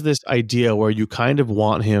has this idea where you kind of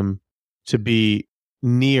want him to be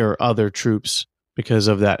near other troops because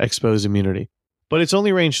of that exposed immunity. But it's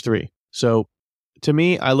only range 3. So to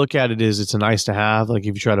me, I look at it as it's a nice to have. Like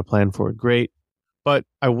if you try to plan for it, great. But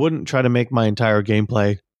I wouldn't try to make my entire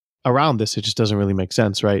gameplay around this. It just doesn't really make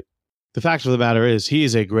sense, right? The fact of the matter is he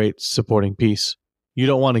is a great supporting piece. You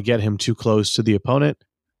don't want to get him too close to the opponent,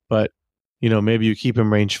 but maybe you keep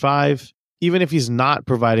him range 5. Even if he's not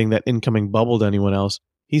providing that incoming bubble to anyone else,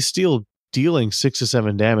 he's still dealing 6 to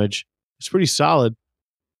 7 damage. It's pretty solid.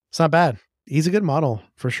 It's not bad. He's a good model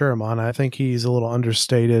for sure, Amon. I think he's a little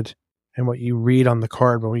understated in what you read on the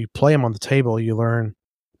card, but when you play him on the table, you learn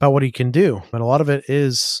about what he can do. And a lot of it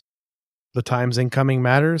is the times incoming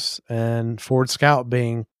matters and forward scout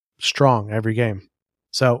being strong every game.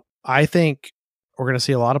 So I think we're going to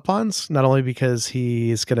see a lot of Pons, not only because he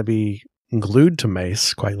is going to be glued to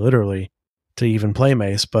Mace, quite literally, to even play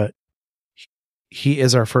Mace, but he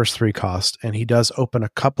is our first 3 cost, and he does open a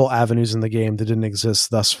couple avenues in the game that didn't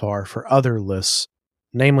exist thus far for other lists,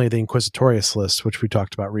 namely the Inquisitorius list, which we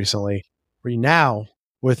talked about recently, where now,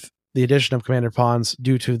 with the addition of Commander Pons,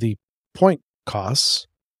 due to the point costs,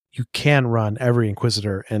 you can run every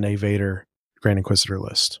Inquisitor in a Vader Grand Inquisitor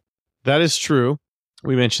list. That is true.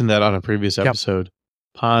 We mentioned that on a previous episode. Yep.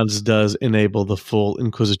 Pons does enable the full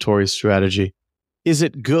Inquisitorius strategy. Is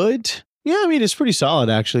it good? Yeah, I mean, it's pretty solid,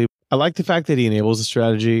 actually. I like the fact that he enables the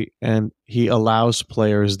strategy and he allows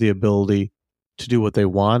players the ability to do what they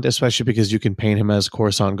want, especially because you can paint him as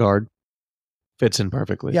Coruscant Guard. Fits in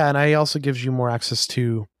perfectly. Yeah, and it also gives you more access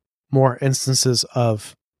to more instances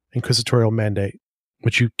of Inquisitorial Mandate,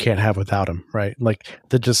 which you can't have without him, right? Like,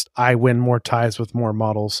 I win more ties with more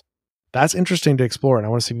models. That's interesting to explore, and I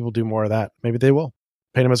want to see people do more of that. Maybe they will.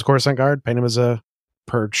 Paint him as a Coruscant Guard, paint him as a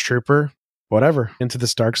Purge Trooper, whatever. Into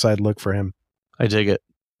this dark side look for him. I dig it.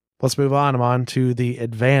 Let's move on to the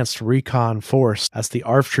Advanced Recon Force. That's the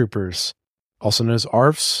ARF Troopers, also known as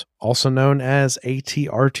ARFs, also known as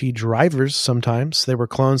ATRT Drivers sometimes. They were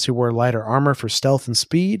clones who wore lighter armor for stealth and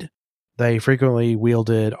speed. They frequently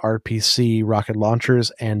wielded RPC rocket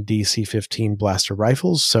launchers and DC-15 blaster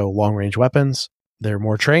rifles, so long-range weapons. They're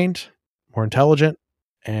more trained, more intelligent,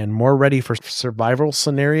 and more ready for survival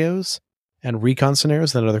scenarios and recon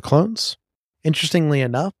scenarios than other clones. Interestingly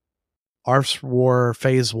enough, ARFs wore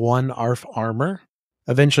Phase 1 ARF armor.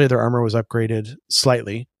 Eventually, their armor was upgraded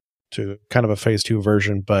slightly to kind of a Phase 2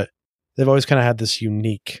 version, but they've always kind of had this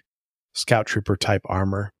unique Scout Trooper type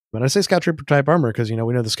armor. And I say Scout Trooper type armor because, we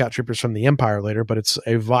know the Scout Troopers from the Empire later, but it's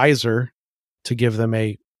a visor to give them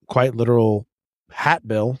a quite literal hat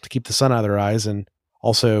bill to keep the sun out of their eyes. And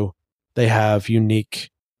also, they have unique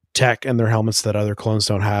tech in their helmets that other clones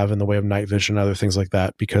don't have in the way of night vision and other things like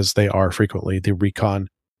that, because they are frequently the recon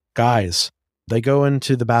guys. They go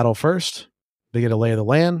into the battle first. They get a lay of the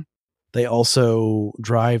land. They also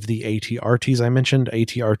drive the ATRTs I mentioned.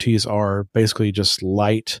 ATRTs are basically just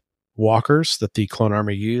light walkers that the clone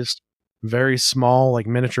army used. Very small, like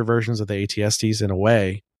miniature versions of the ATSTs in a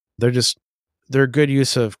way. They're good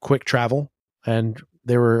use of quick travel, and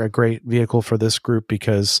they were a great vehicle for this group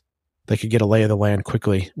because they could get a lay of the land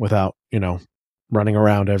quickly without, running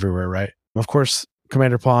around everywhere, right? Of course,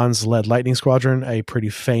 Commander Pons led Lightning Squadron, a pretty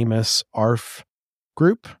famous ARF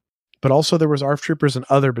group, but also there was ARF troopers in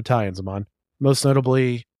other battalions, Amon. Most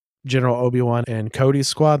notably, General Obi-Wan and Cody's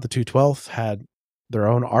squad, the 212th, had their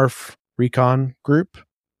own ARF recon group,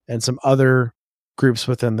 and some other groups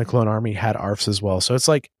within the clone army had ARFs as well. So it's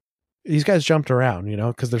like these guys jumped around,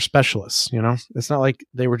 because they're specialists, It's not like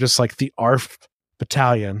they were just like the ARF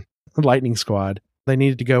battalion, Lightning Squad. They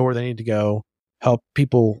needed to go where they needed to go, help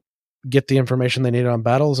people get the information they needed on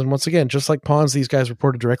battles. And once again, just like Pawns, these guys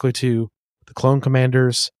reported directly to the clone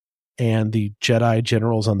commanders and the Jedi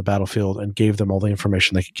generals on the battlefield and gave them all the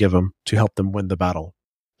information they could give them to help them win the battle.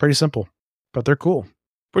 Pretty simple, but they're cool.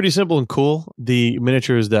 Pretty simple and cool. The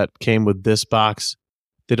miniatures that came with this box,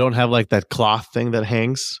 they don't have like that cloth thing that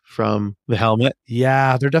hangs from the helmet.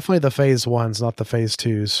 Yeah, they're definitely the Phase 1s, not the Phase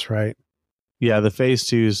 2s, right? Yeah, the Phase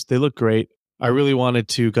 2s, they look great. I really wanted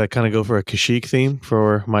to kind of go for a Kashyyyk theme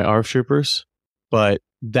for my ARF troopers, but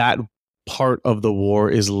that part of the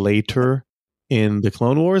war is later in the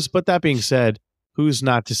Clone Wars. But that being said, who's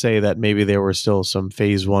not to say that maybe there were still some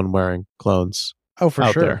Phase 1 wearing clones? Oh, for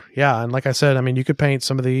out sure. there. Yeah, and like I said, you could paint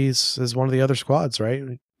some of these as one of the other squads, right?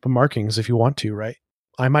 The markings if you want to, right?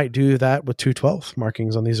 I might do that with 212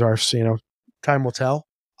 markings on these ARFs, time will tell.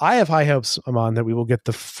 I have high hopes, Amon, that we will get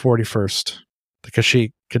the 41st, the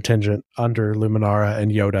Kashyyyk contingent under Luminara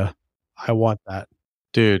and Yoda. I want that.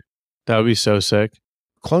 Dude, that would be so sick.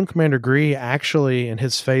 Clone Commander Gree actually, in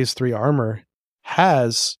his Phase 3 armor,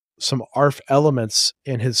 has some ARF elements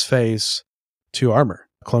in his Phase 2 armor.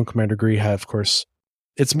 Clone Commander Gree of course,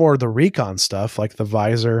 it's more the recon stuff, like the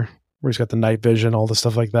visor, where he's got the night vision, all the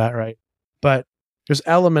stuff like that, right? But there's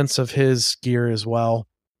elements of his gear as well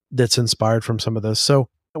that's inspired from some of this. So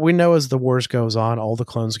we know as the wars goes on, all the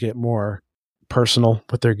clones get more personal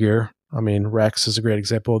with their gear. Rex is a great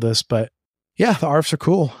example of this, but yeah, the ARFs are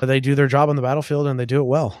cool. They do their job on the battlefield and they do it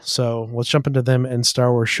well. So let's jump into them in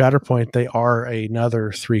Star Wars Shatterpoint. They are another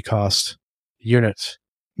 3-cost unit.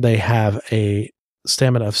 They have a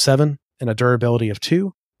stamina of 7 and a durability of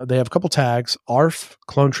 2. They have a couple tags: ARF,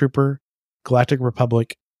 Clone Trooper, Galactic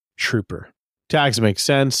Republic, Trooper. Tags make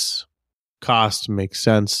sense. Cost makes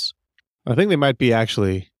sense. I think they might be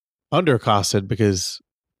actually undercosted because,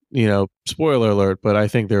 spoiler alert, but I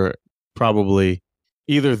think they're probably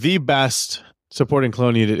either the best supporting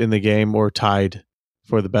clone unit in the game or tied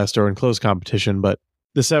for the best or in close competition. But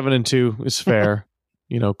the 7 and 2 is fair.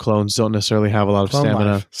 Clones don't necessarily have a lot of Clone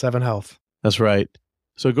stamina. life, 7 health. That's right.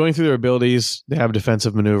 So going through their abilities, they have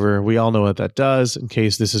defensive maneuver. We all know what that does. In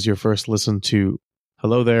case this is your first listen to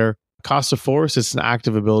hello there. Cost of Force, it's an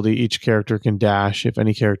active ability. Each character can dash. If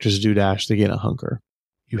any characters do dash, they gain a hunker.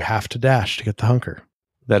 You have to dash to get the hunker.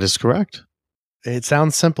 That is correct. It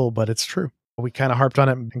sounds simple, but it's true. We kind of harped on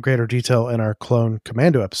it in greater detail in our Clone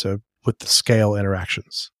Commando episode with the scale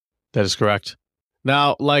interactions. That is correct.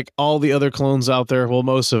 Now, like all the other clones out there, well,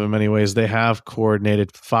 most of them anyways, they have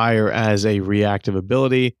coordinated fire as a reactive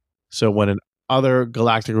ability. So when an other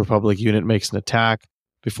Galactic Republic unit makes an attack,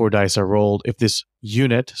 before dice are rolled, if this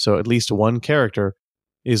unit, so at least one character,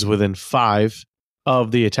 is within 5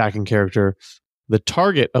 of the attacking character, the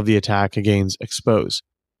target of the attack gains expose.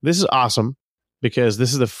 This is awesome because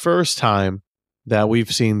this is the first time that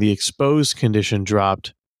we've seen the expose condition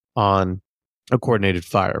dropped on a coordinated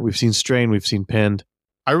fire. We've seen strain, we've seen pinned.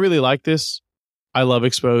 I really like this. I love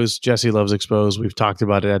expose. Jesse loves expose. We've talked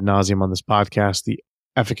about it ad nauseum on this podcast, the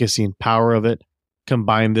efficacy and power of it.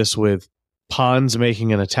 Combine this with Pons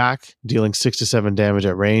making an attack, dealing 6 to 7 damage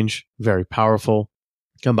at range. Very powerful.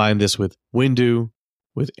 Combine this with Windu,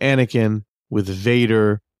 with Anakin, with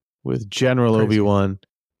Vader, with General Obi-Wan,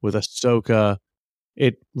 with Ahsoka.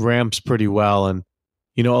 It ramps pretty well. And,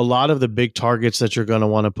 a lot of the big targets that you're going to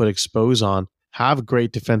want to put expose on, have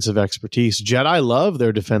great defensive expertise. Jedi love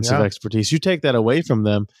their defensive expertise. You take that away from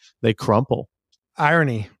them, they crumple.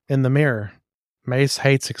 Irony in the mirror. Mace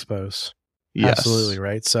hates expose. Yes. Absolutely,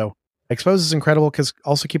 right? So expose is incredible because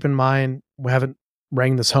also keep in mind, we haven't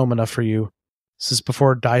rang this home enough for you. This is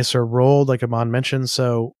before dice are rolled, like Amon mentioned.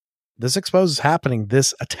 So this expose is happening,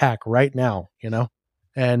 this attack right now,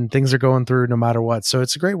 and things are going through no matter what. So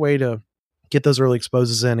it's a great way to get those early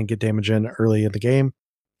exposes in and get damage in early in the game.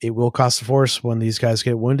 It will cost a force when these guys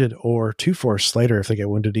get wounded, or 2 force later if they get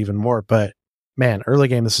wounded even more. But man, early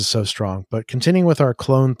game, this is so strong. But continuing with our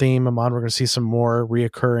clone theme, Amon, we're going to see some more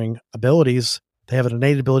reoccurring abilities. They have an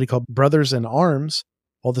innate ability called Brothers in Arms.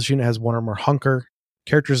 While this unit has 1 or more hunker,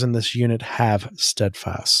 characters in this unit have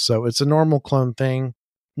steadfast. So it's a normal clone thing.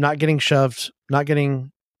 Not getting shoved, not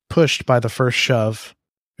getting pushed by the first shove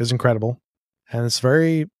is incredible. And it's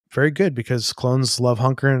very, very good because clones love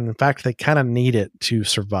hunker. And in fact, they kind of need it to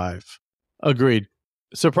survive. Agreed.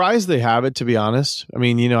 Surprised they have it, to be honest. I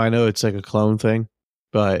mean, I know it's like a clone thing,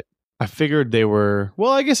 but I figured they were,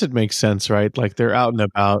 well, I guess it makes sense, right? Like they're out and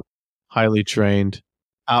about, highly trained,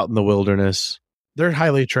 out in the wilderness. They're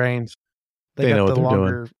highly trained. They know got what the they're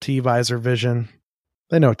longer doing. T-visor vision.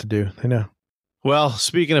 They know what to do. They know. Well,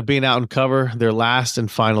 speaking of being out in cover, their last and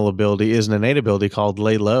final ability is an innate ability called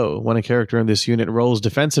Lay Low. When a character in this unit rolls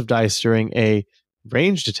defensive dice during a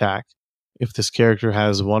ranged attack, if this character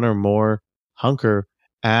has 1 or more hunker,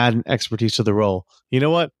 add an expertise to the roll. You know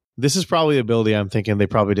what? This is probably an ability I'm thinking they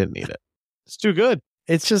probably didn't need it. It's too good.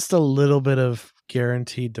 It's just a little bit of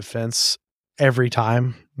guaranteed defense every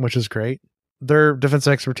time, which is great. Their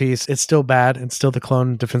defensive expertise, it's still bad. It's still the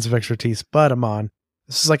clone defensive expertise, but Amon,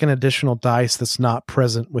 this is like an additional dice that's not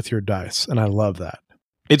present with your dice, and I love that.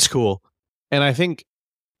 It's cool. And I think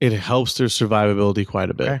it helps their survivability quite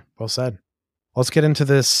a bit. Okay, well said. Let's get into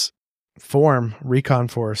this form, Recon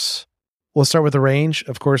Force. We'll start with the range.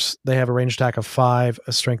 Of course, they have a range attack of 5,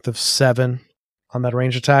 a strength of 7 on that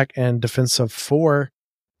range attack, and defense of 4.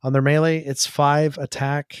 On their melee, it's 5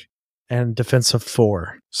 attack and defense of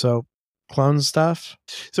 4. So clone stuff.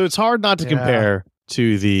 So it's hard not to compare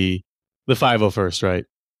to the 501st, right?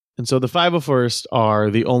 And so the 501st are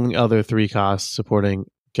the only other 3 cost supporting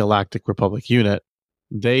Galactic Republic unit.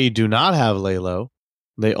 They do not have Lay Low.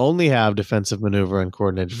 They only have defensive maneuver and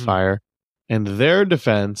coordinated fire. And their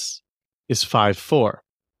defense is 5-4.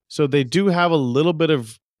 So they do have a little bit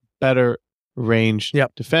of better range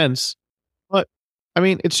defense. But, I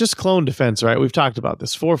mean, it's just clone defense, right? We've talked about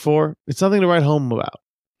this. 4-4. It's nothing to write home about.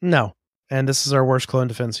 No. And this is our worst clone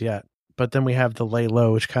defense yet. But then we have the Lay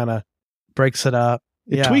Low, which kind of breaks it up.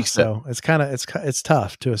 It tweaks it. So it's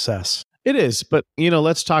tough to assess. It is, but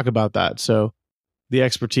let's talk about that. So the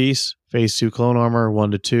expertise, phase 2 clone armor,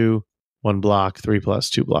 1-2, 1 block,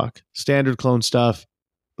 3+ 2 block. Standard clone stuff.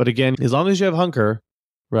 But again, as long as you have hunker,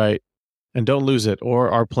 right, and don't lose it, or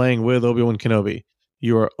are playing with Obi-Wan Kenobi,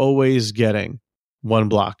 you are always getting 1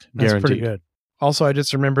 block, guaranteed. That's pretty good. Also, I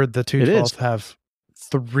just remembered the 212 have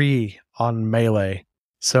 3 on melee.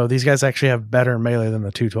 So these guys actually have better melee than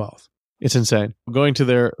the 212. It's insane. Going to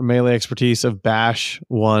their melee expertise of bash,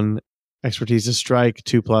 1 expertise is strike,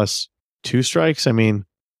 2+ 2 strikes. I mean,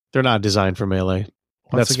 they're not designed for melee.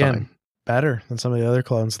 Once That's again, fine. Better than some of the other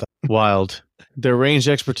clones. Wild. Their ranged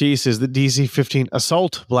expertise is the DC-15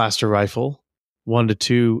 Assault Blaster Rifle,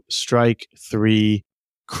 1-2 strike, 3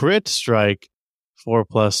 crit strike,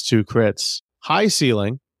 4+ 2 crits. High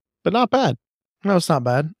ceiling, but not bad. No, it's not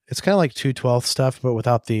bad. It's kind of like 212 stuff, but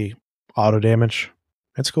without the auto damage.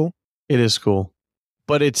 It's cool. It is cool.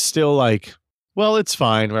 But it's still like, well, it's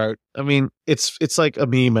fine, right? I mean, it's like a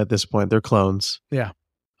meme at this point. They're clones. Yeah.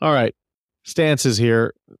 All right. Stances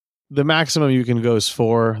here. The maximum you can go is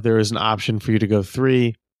 4. There is an option for you to go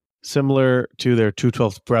 3. Similar to their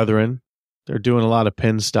 212th brethren. They're doing a lot of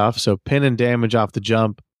pin stuff. So pin and damage off the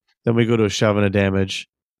jump. Then we go to a shove and a damage.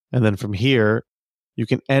 And then from here, you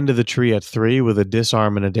can end the tree at 3 with a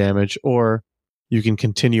disarm and a damage, or you can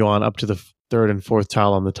continue on up to the 3rd and 4th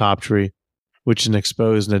tile on the top tree, which is an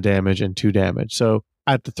expose and a damage and 2 damage. So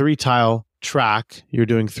at the 3 tile track, you're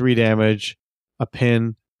doing 3 damage, a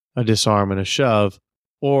pin, a disarm, and a shove,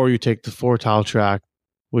 or you take the 4 tile track,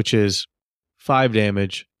 which is 5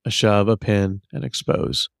 damage, a shove, a pin, and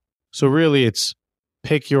expose. So really it's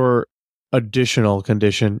pick your additional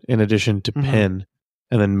condition in addition to pin,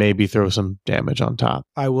 and then maybe throw some damage on top.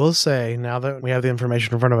 I will say, now that we have the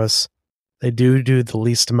information in front of us, they do the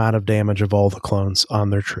least amount of damage of all the clones on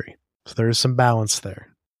their tree. So there is some balance there.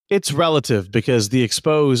 It's relative because the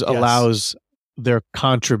expose allows their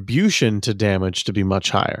contribution to damage to be much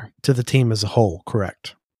higher. To the team as a whole,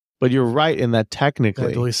 correct. But you're right in that They technically...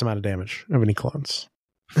 have the least amount of damage of any clones.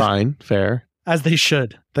 Fine, fair. As they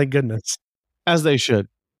should. Thank goodness. As they should.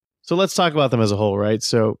 So let's talk about them as a whole, right?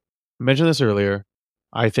 So I mentioned this earlier.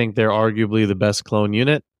 I think they're arguably the best clone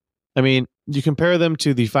unit. I mean, you compare them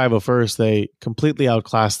to the 501st, they completely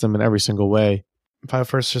outclass them in every single way.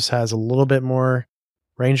 501st just has a little bit more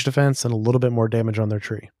range defense and a little bit more damage on their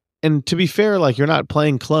tree. And to be fair, like, you're not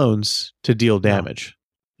playing clones to deal damage.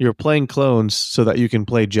 No. You're playing clones so that you can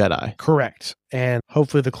play Jedi. Correct. And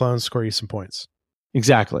hopefully the clones score you some points.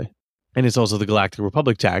 Exactly. And it's also the Galactic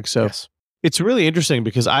Republic tag. So yes. It's really interesting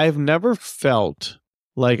because I've never felt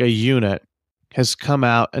like a unit has come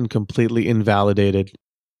out and completely invalidated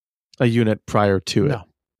a unit prior to it. No.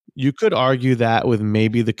 You could argue that with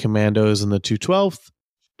maybe the Commandos and the 212th,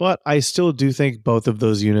 but I still do think both of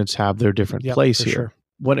those units have their different place here. Sure.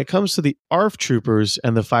 When it comes to the ARF troopers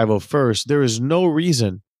and the 501st, there is no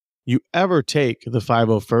reason you ever take the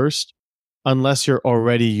 501st unless you're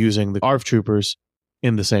already using the ARF troopers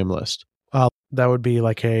in the same list. That would be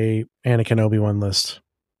like a Anakin Obi-Wan list.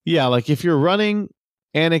 Yeah, like if you're running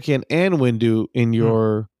Anakin and Windu in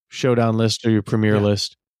your showdown list or your premier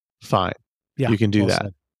list, fine. Yeah, you can do that.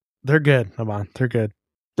 Said. They're good, Aman. They're good.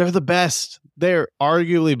 They're the best. They're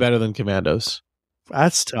arguably better than Commandos.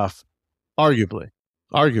 That's tough. Arguably.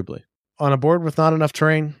 On a board with not enough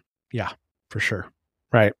terrain? Yeah, for sure.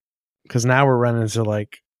 Right. Because now we're running into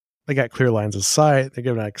like, they got clear lines of sight. They're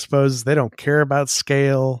giving exposed. They don't care about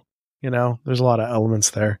scale. You know, there's a lot of elements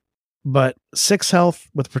there. But 6 health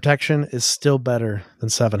with protection is still better than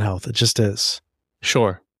 7 health. It just is.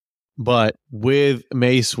 Sure. But with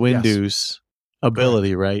Mace Windu's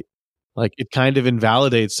ability, right? Like, it kind of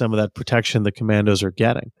invalidates some of that protection the Commandos are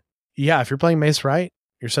getting. Yeah, if you're playing Mace right,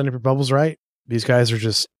 you're setting up your bubbles right, these guys are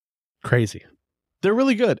just crazy. They're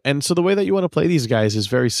really good. And so the way that you want to play these guys is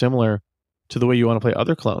very similar to the way you want to play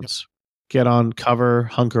other clones. Get on cover,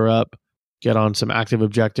 hunker up, get on some active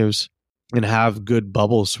objectives, and have good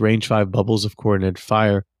bubbles, range 5 bubbles of coordinated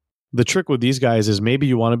fire. The trick with these guys is maybe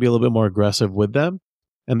you want to be a little bit more aggressive with them.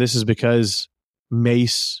 And this is because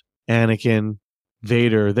Mace, Anakin,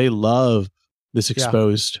 Vader, they love this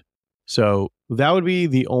exposed. Yeah. So that would be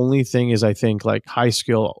the only thing is I think like high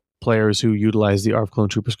skill players who utilize the ARF clone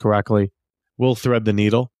troopers correctly will thread the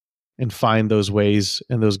needle and find those ways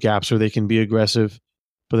and those gaps where they can be aggressive,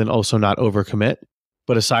 but then also not overcommit.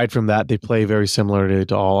 But aside from that, they play very similarly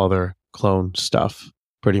to all other clone stuff,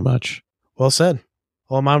 pretty much. Well said.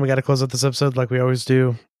 Well, Aman, we got to close out this episode like we always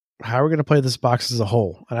do. How are we going to play this box as a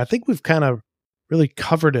whole? And I think we've kind of really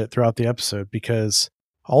covered it throughout the episode because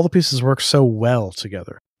all the pieces work so well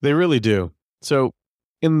together. They really do. So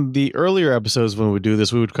in the earlier episodes when we would do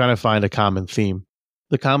this, we would kind of find a common theme.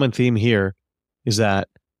 The common theme here is that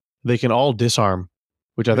they can all disarm,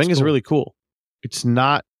 which I think is really cool. It's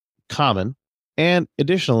not common. And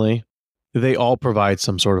additionally, they all provide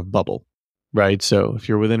some sort of bubble, right? So if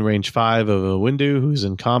you're within range 5 of a Windu who's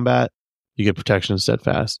in combat, you get protection and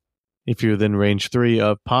steadfast. If you're within range 3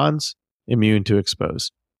 of pawns, immune to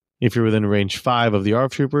expose. If you're within range 5 of the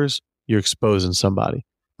ARF troopers, you're exposing somebody.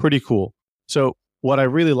 Pretty cool. So what I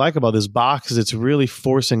really like about this box is it's really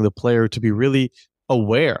forcing the player to be really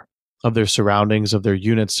aware of their surroundings, of their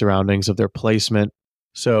unit surroundings, of their placement.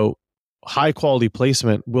 So high quality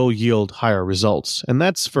placement will yield higher results. And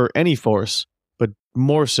that's for any force, but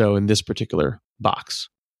more so in this particular box.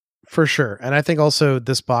 For sure. And I think also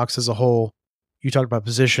this box as a whole, you talked about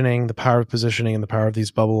positioning, the power of positioning and the power of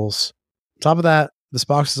these bubbles. On top of that, this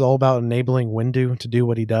box is all about enabling Windu to do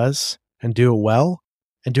what he does and do it well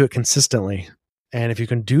and do it consistently. And if you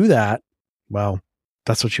can do that, well,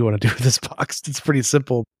 that's what you want to do with this box. It's pretty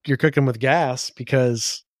simple. You're cooking with gas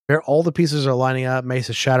because all the pieces are lining up. Mace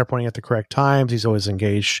is shatter pointing at the correct times. He's always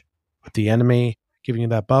engaged with the enemy, giving you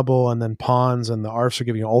that bubble, and then pawns and the ARFs are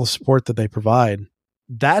giving you all the support that they provide.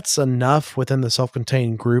 That's enough within the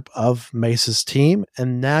self-contained group of Mace's team.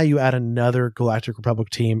 And now you add another Galactic Republic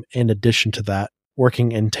team in addition to that,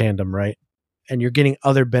 working in tandem, right? And you're getting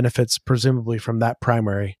other benefits, presumably from that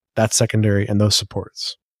primary, that secondary, and those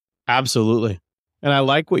supports. Absolutely. And I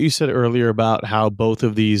like what you said earlier about how both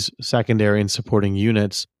of these secondary and supporting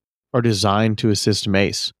units are designed to assist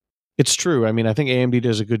Mace. It's true. I mean, I think AMD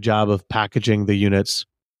does a good job of packaging the units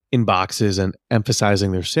in boxes and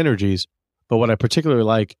emphasizing their synergies. But what I particularly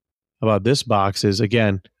like about this box is,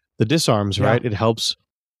 again, the disarms, right? It helps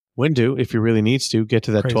Windu, if he really needs to, get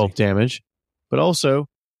to that 12 damage. But also,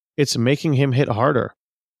 it's making him hit harder.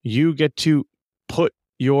 You get to put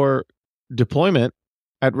your deployment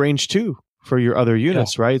at range 2 for your other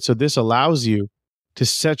units, right? So this allows you to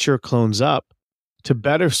set your clones up to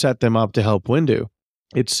better set them up to help Windu.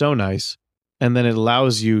 It's so nice. And then it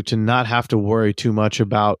allows you to not have to worry too much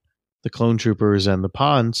about the clone troopers and the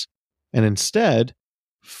pawns and instead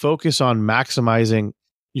focus on maximizing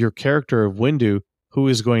your character of Windu, who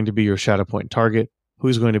is going to be your Shatterpoint target,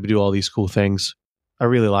 who's going to do all these cool things. I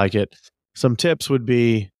really like it. Some tips would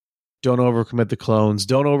be, don't overcommit the clones.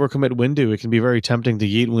 Don't overcommit Windu. It can be very tempting to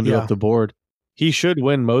yeet Windu up the board. He should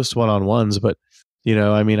win most one-on-ones, but,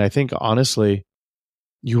 I think honestly,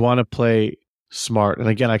 you want to play smart. And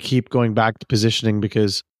again, I keep going back to positioning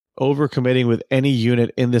because overcommitting with any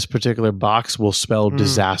unit in this particular box will spell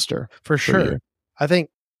disaster. For sure. I think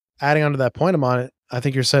adding on to that point, I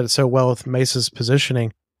think you said it so well with Mace's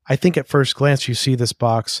positioning. I think at first glance, you see this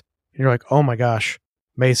box and you're like, oh my gosh,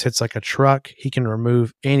 Mace hits like a truck. He can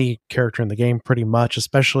remove any character in the game pretty much,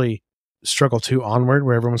 especially Struggle 2 onward,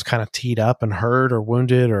 where everyone's kind of teed up and hurt or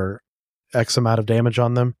wounded or X amount of damage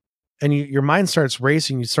on them. And your mind starts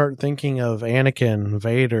racing. You start thinking of Anakin,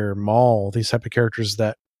 Vader, Maul, these type of characters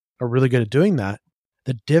that are really good at doing that.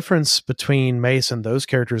 The difference between Mace and those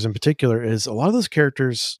characters in particular is a lot of those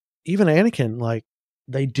characters, even Anakin, like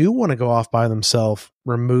they do want to go off by themselves,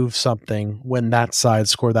 remove something when that side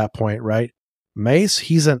score that point, right? Mace,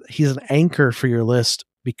 he's an anchor for your list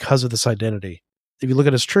because of this identity. If you look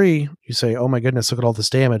at his tree, you say, oh my goodness, look at all this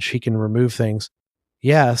damage. He can remove things.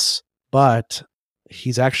 Yes, but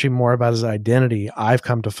he's actually more about his identity, I've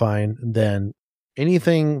come to find, than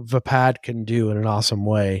anything Vapad can do in an awesome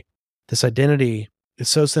way. This identity is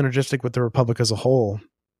so synergistic with the Republic as a whole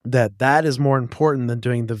that is more important than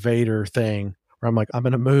doing the Vader thing where I'm like, I'm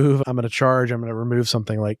going to move, I'm going to charge, I'm going to remove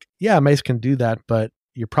something. Like, yeah, Mace can do that, but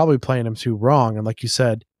you're probably playing him too wrong. And like you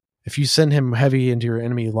said, if you send him heavy into your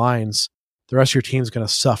enemy lines, the rest of your team's going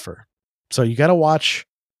to suffer. So you got to watch,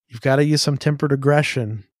 you've got to use some tempered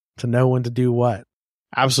aggression to know when to do what.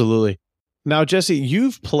 Absolutely. Now, Jesse,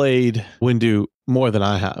 you've played Windu more than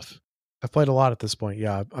I have. I've played a lot at this point.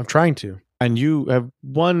 Yeah, I'm trying to. And you have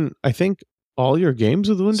won, I think, all your games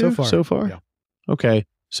with Windu so far? Yeah. Okay.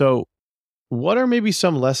 So what are maybe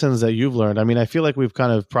some lessons that you've learned? I mean, I feel like we've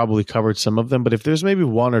kind of probably covered some of them, but if there's maybe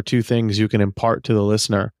one or two things you can impart to the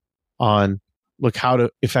listener on how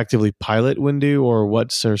to effectively pilot Windu, or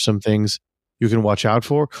what are some things you can watch out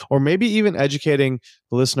for, or maybe even educating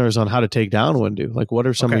the listeners on how to take down Windu. Like, what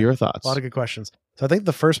are some of your thoughts? A lot of good questions. So I think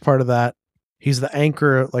the first part of that, he's the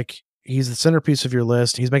anchor, like he's the centerpiece of your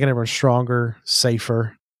list. He's making everyone stronger,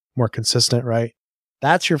 safer, more consistent, right?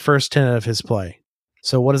 That's your first tenet of his play.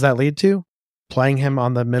 So what does that lead to? Playing him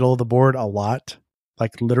on the middle of the board a lot,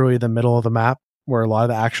 like literally the middle of the map where a lot of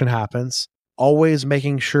the action happens. Always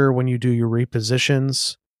making sure when you do your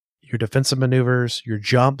repositions, your defensive maneuvers, your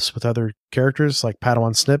jumps with other characters like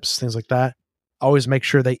Padawan snips, things like that, always make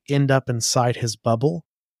sure they end up inside his bubble.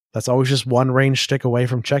 That's always just one range stick away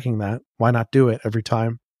from checking that. Why not do it every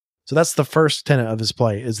time? So that's the first tenet of his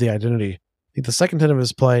play, is the identity. I think the second tenet of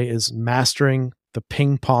his play is mastering the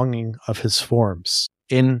ping-ponging of his forms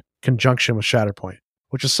in conjunction with Shatterpoint,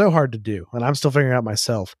 which is so hard to do, and I'm still figuring out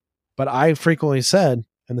myself. But I frequently said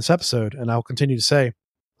in this episode, and I'll continue to say,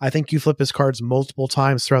 I think you flip his cards multiple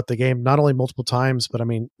times throughout the game. Not only multiple times, but I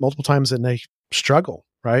mean multiple times in a struggle,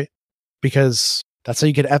 right? Because that's how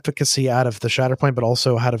you get efficacy out of the Shatterpoint, but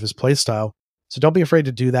also out of his playstyle. So don't be afraid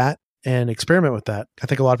to do that and experiment with that. I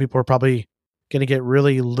think a lot of people are probably going to get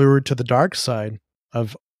really lured to the dark side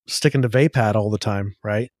of sticking to Vapad all the time,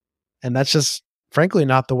 right? And that's just frankly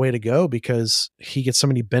not the way to go, because he gets so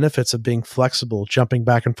many benefits of being flexible, jumping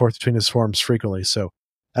back and forth between his forms frequently. So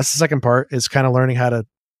that's the second part, is kind of learning how to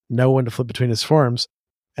know when to flip between his forms.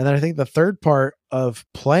 And then I think the third part of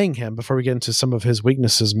playing him, before we get into some of his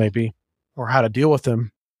weaknesses maybe, or how to deal with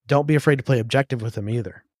him, don't be afraid to play objective with him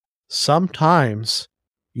either. Sometimes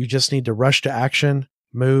you just need to rush to action,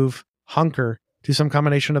 move, hunker, do some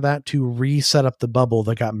combination of that to reset up the bubble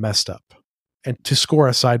that got messed up, and to score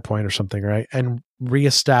a side point or something, right? And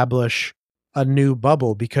reestablish a new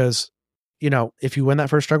bubble, because, you know, if you win that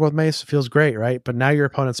first struggle with Mace, it feels great, right? But now your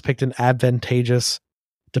opponent's picked an advantageous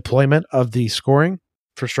deployment of the scoring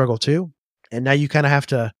for struggle 2. And now you kind of have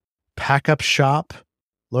to pack up shop,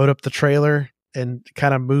 load up the trailer, and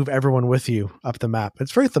kind of move everyone with you up the map.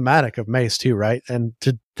 It's very thematic of Mace too, right? And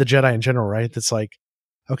to the Jedi in general, right? It's like,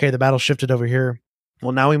 okay, the battle shifted over here.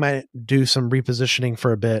 Well, now we might do some repositioning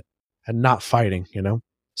for a bit and not fighting, you know?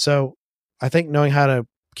 So I think knowing how to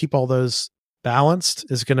keep all those balanced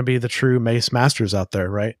is going to be the true Mace masters out there,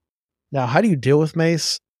 right? Now, how do you deal with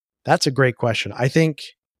Mace? That's a great question. I think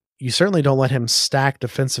you certainly don't let him stack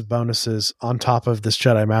defensive bonuses on top of this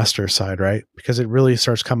Jedi Master side, right? Because it really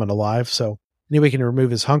starts coming alive. So anyway, you can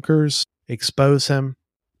remove his hunkers, expose him,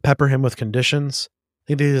 pepper him with conditions. I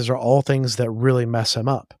think these are all things that really mess him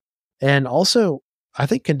up. And also, I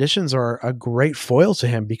think conditions are a great foil to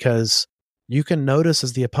him, because you can notice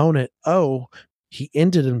as the opponent, oh, he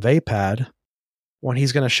ended in Vapad. When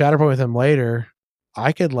he's going to Shatterpoint with him later,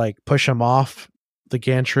 I could like push him off the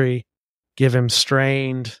gantry, give him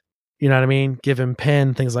strained, you know what I mean? Give him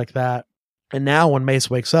pin, things like that. And now when Mace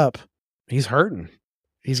wakes up, he's hurting.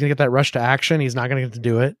 He's going to get that rush to action. He's not going to get to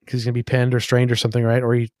do it because he's going to be pinned or strained or something, right?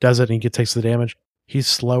 Or he does it and he takes the damage. He's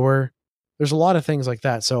slower. There's a lot of things like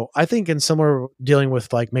that. So I think in similar dealing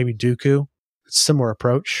with like maybe Dooku, similar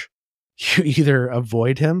approach. You either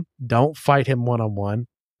avoid him, don't fight him one-on-one,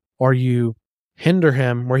 or you hinder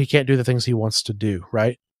him where he can't do the things he wants to do,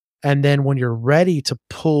 right? And then when you're ready to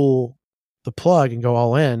pull the plug and go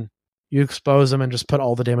all in, you expose him and just put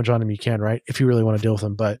all the damage on him you can, right? If you really want to deal with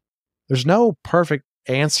him. But there's no perfect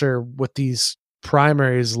answer with these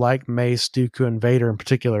primaries like Mace, Dooku, and Vader in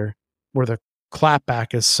particular, where the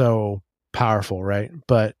clapback is so powerful, right?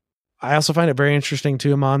 But I also find it very interesting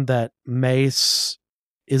too, Amon, that Mace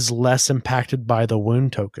is less impacted by the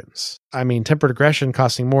wound tokens. I mean, tempered aggression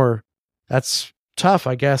costing more, that's tough,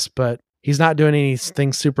 I guess, but he's not doing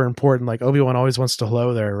anything super important. Like Obi-Wan always wants to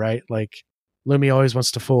hello there, right? Like Lumi always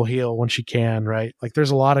wants to full heal when she can, right? Like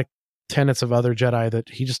there's a lot of tenets of other Jedi that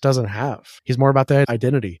he just doesn't have. He's more about the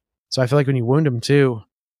identity. So I feel like when you wound him too,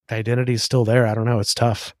 the identity is still there. I don't know. It's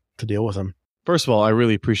tough to deal with him. First of all, I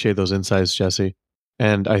really appreciate those insights, Jesse.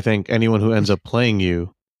 And I think anyone who ends up playing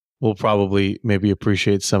you will probably maybe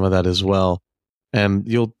appreciate some of that as well. And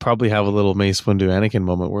you'll probably have a little Mace Windu Anakin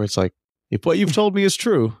moment where it's like, if what you've told me is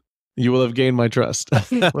true, you will have gained my trust.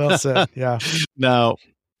 Well said. Yeah. Now,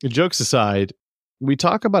 jokes aside, we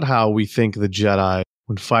talk about how we think the Jedi,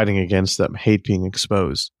 when fighting against them, hate being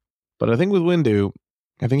exposed. But I think with Windu,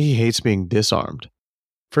 I think he hates being disarmed.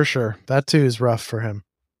 For sure. That too is rough for him.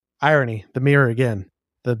 Irony, the mirror again.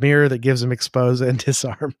 The mirror that gives him expose and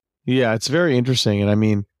disarm. Yeah, it's very interesting. And I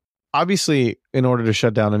mean, obviously, in order to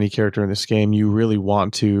shut down any character in this game, you really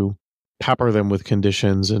want to pepper them with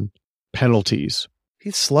conditions and penalties.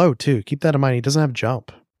 He's slow too. Keep that in mind. He doesn't have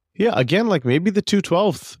jump. Yeah, again, like maybe the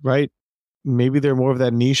 212th, right? Maybe they're more of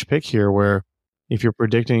that niche pick here where if you're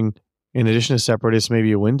predicting, in addition to Separatist,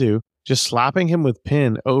 maybe a Windu, just slapping him with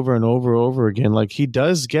pin over and over again. Like he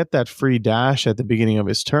does get that free dash at the beginning of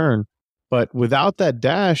his turn, but without that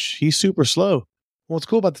dash, he's super slow. What's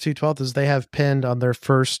cool about the 212th is they have pinned on their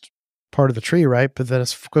first part of the tree, right? But then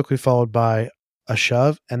it's quickly followed by a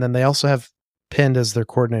shove. And then they also have pinned as their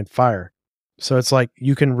coordinated fire. So it's like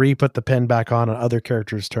you can re-put the pin back on other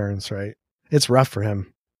characters' turns, right? It's rough for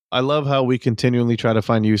him. I love how we continually try to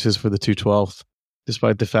find uses for the 212th,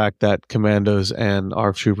 despite the fact that Commandos and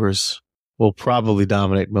ARF Troopers will probably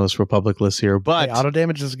dominate most Republic lists here. But hey, auto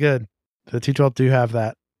damage is good. The 212 do have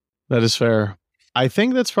that. That is fair. I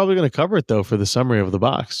think that's probably going to cover it, though, for the summary of the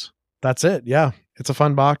box. That's it. Yeah. It's a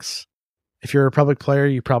fun box. If you're a Republic player,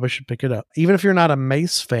 you probably should pick it up. Even if you're not a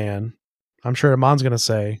Mace fan, I'm sure Amon's going to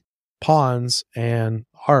say pawns and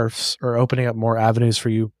ARFs are opening up more avenues for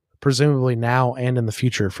you, presumably now and in the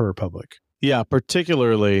future for Republic. Yeah,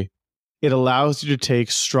 particularly, it allows you to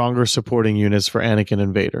take stronger supporting units for Anakin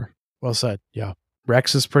and Vader. Well said. Yeah.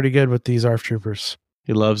 Rex is pretty good with these ARF troopers.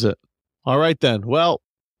 He loves it. All right, then. Well,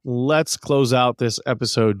 let's close out this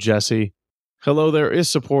episode, Jesse. Hello There is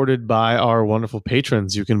supported by our wonderful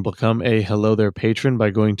patrons. You can become a Hello There patron by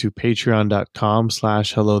going to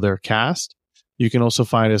patreon.com/HelloThereCast. You can also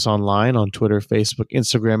find us online on Twitter, Facebook,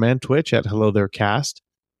 Instagram, and Twitch at Hello There Cast.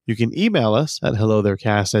 You can email us at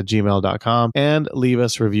hellotherecast@gmail.com and leave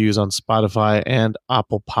us reviews on Spotify and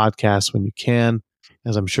Apple Podcasts when you can.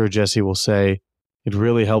 As I'm sure Jesse will say, it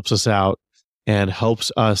really helps us out and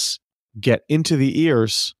helps us get into the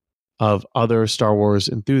ears of other Star Wars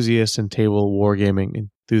enthusiasts and table wargaming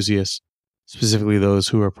enthusiasts, specifically those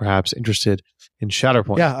who are perhaps interested in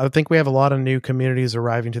Shatterpoint. Yeah, I think we have a lot of new communities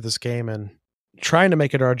arriving to this game and trying to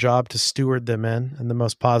make it our job to steward them in the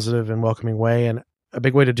most positive and welcoming way. And a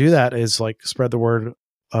big way to do that is like spread the word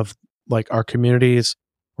of like our communities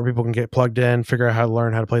where people can get plugged in, figure out how to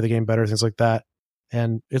learn how to play the game better, things like that.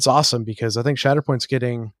 And it's awesome because I think Shatterpoint's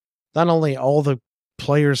getting not only all the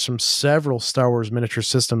players from several Star Wars miniature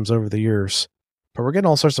systems over the years, but we're getting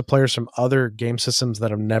all sorts of players from other game systems that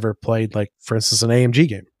have never played, like, for instance, an AMG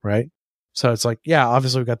game, right? So it's like, yeah,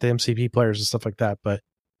 obviously we've got the MCP players and stuff like that, but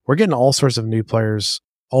we're getting all sorts of new players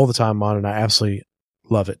all the time on, and I absolutely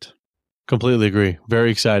love it. Completely agree. Very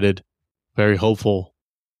excited, very hopeful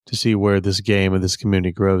to see where this game and this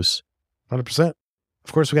community grows. 100%.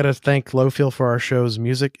 Of course, we got to thank Lowfield for our show's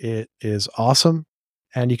music. It is awesome.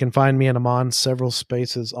 And you can find me and Amon several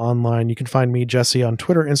spaces online. You can find me, Jesse, on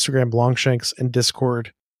Twitter, Instagram, Longshanks, and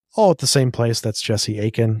Discord, all at the same place. That's Jesse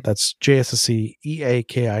Aiken. That's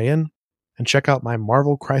JSSEAKIN. And check out my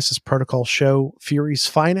Marvel Crisis Protocol show, Fury's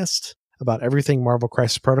Finest, about everything Marvel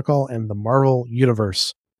Crisis Protocol and the Marvel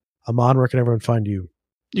Universe. Amon, where can everyone find you?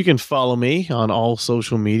 You can follow me on all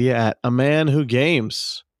social media at A Man Who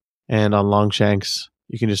Games. And on Longshanks,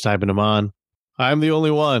 you can just type in Amon. I'm the only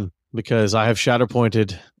one because I have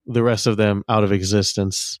shatterpointed the rest of them out of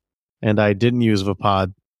existence. And I didn't use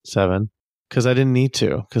Vapod 7 because I didn't need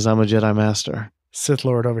to because I'm a Jedi Master. Sith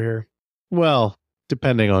Lord over here. Well,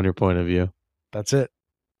 depending on your point of view. That's it.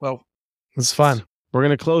 Well, it's fun. We're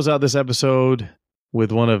going to close out this episode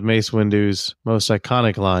with one of Mace Windu's most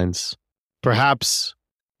iconic lines. Perhaps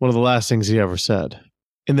one of the last things he ever said.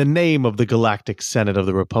 In the name of the Galactic Senate of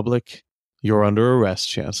the Republic, you're under arrest,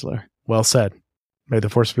 Chancellor. Well said. May the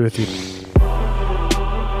Force be with you.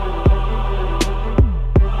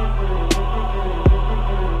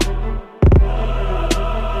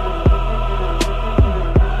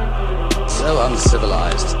 So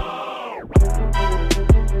uncivilized.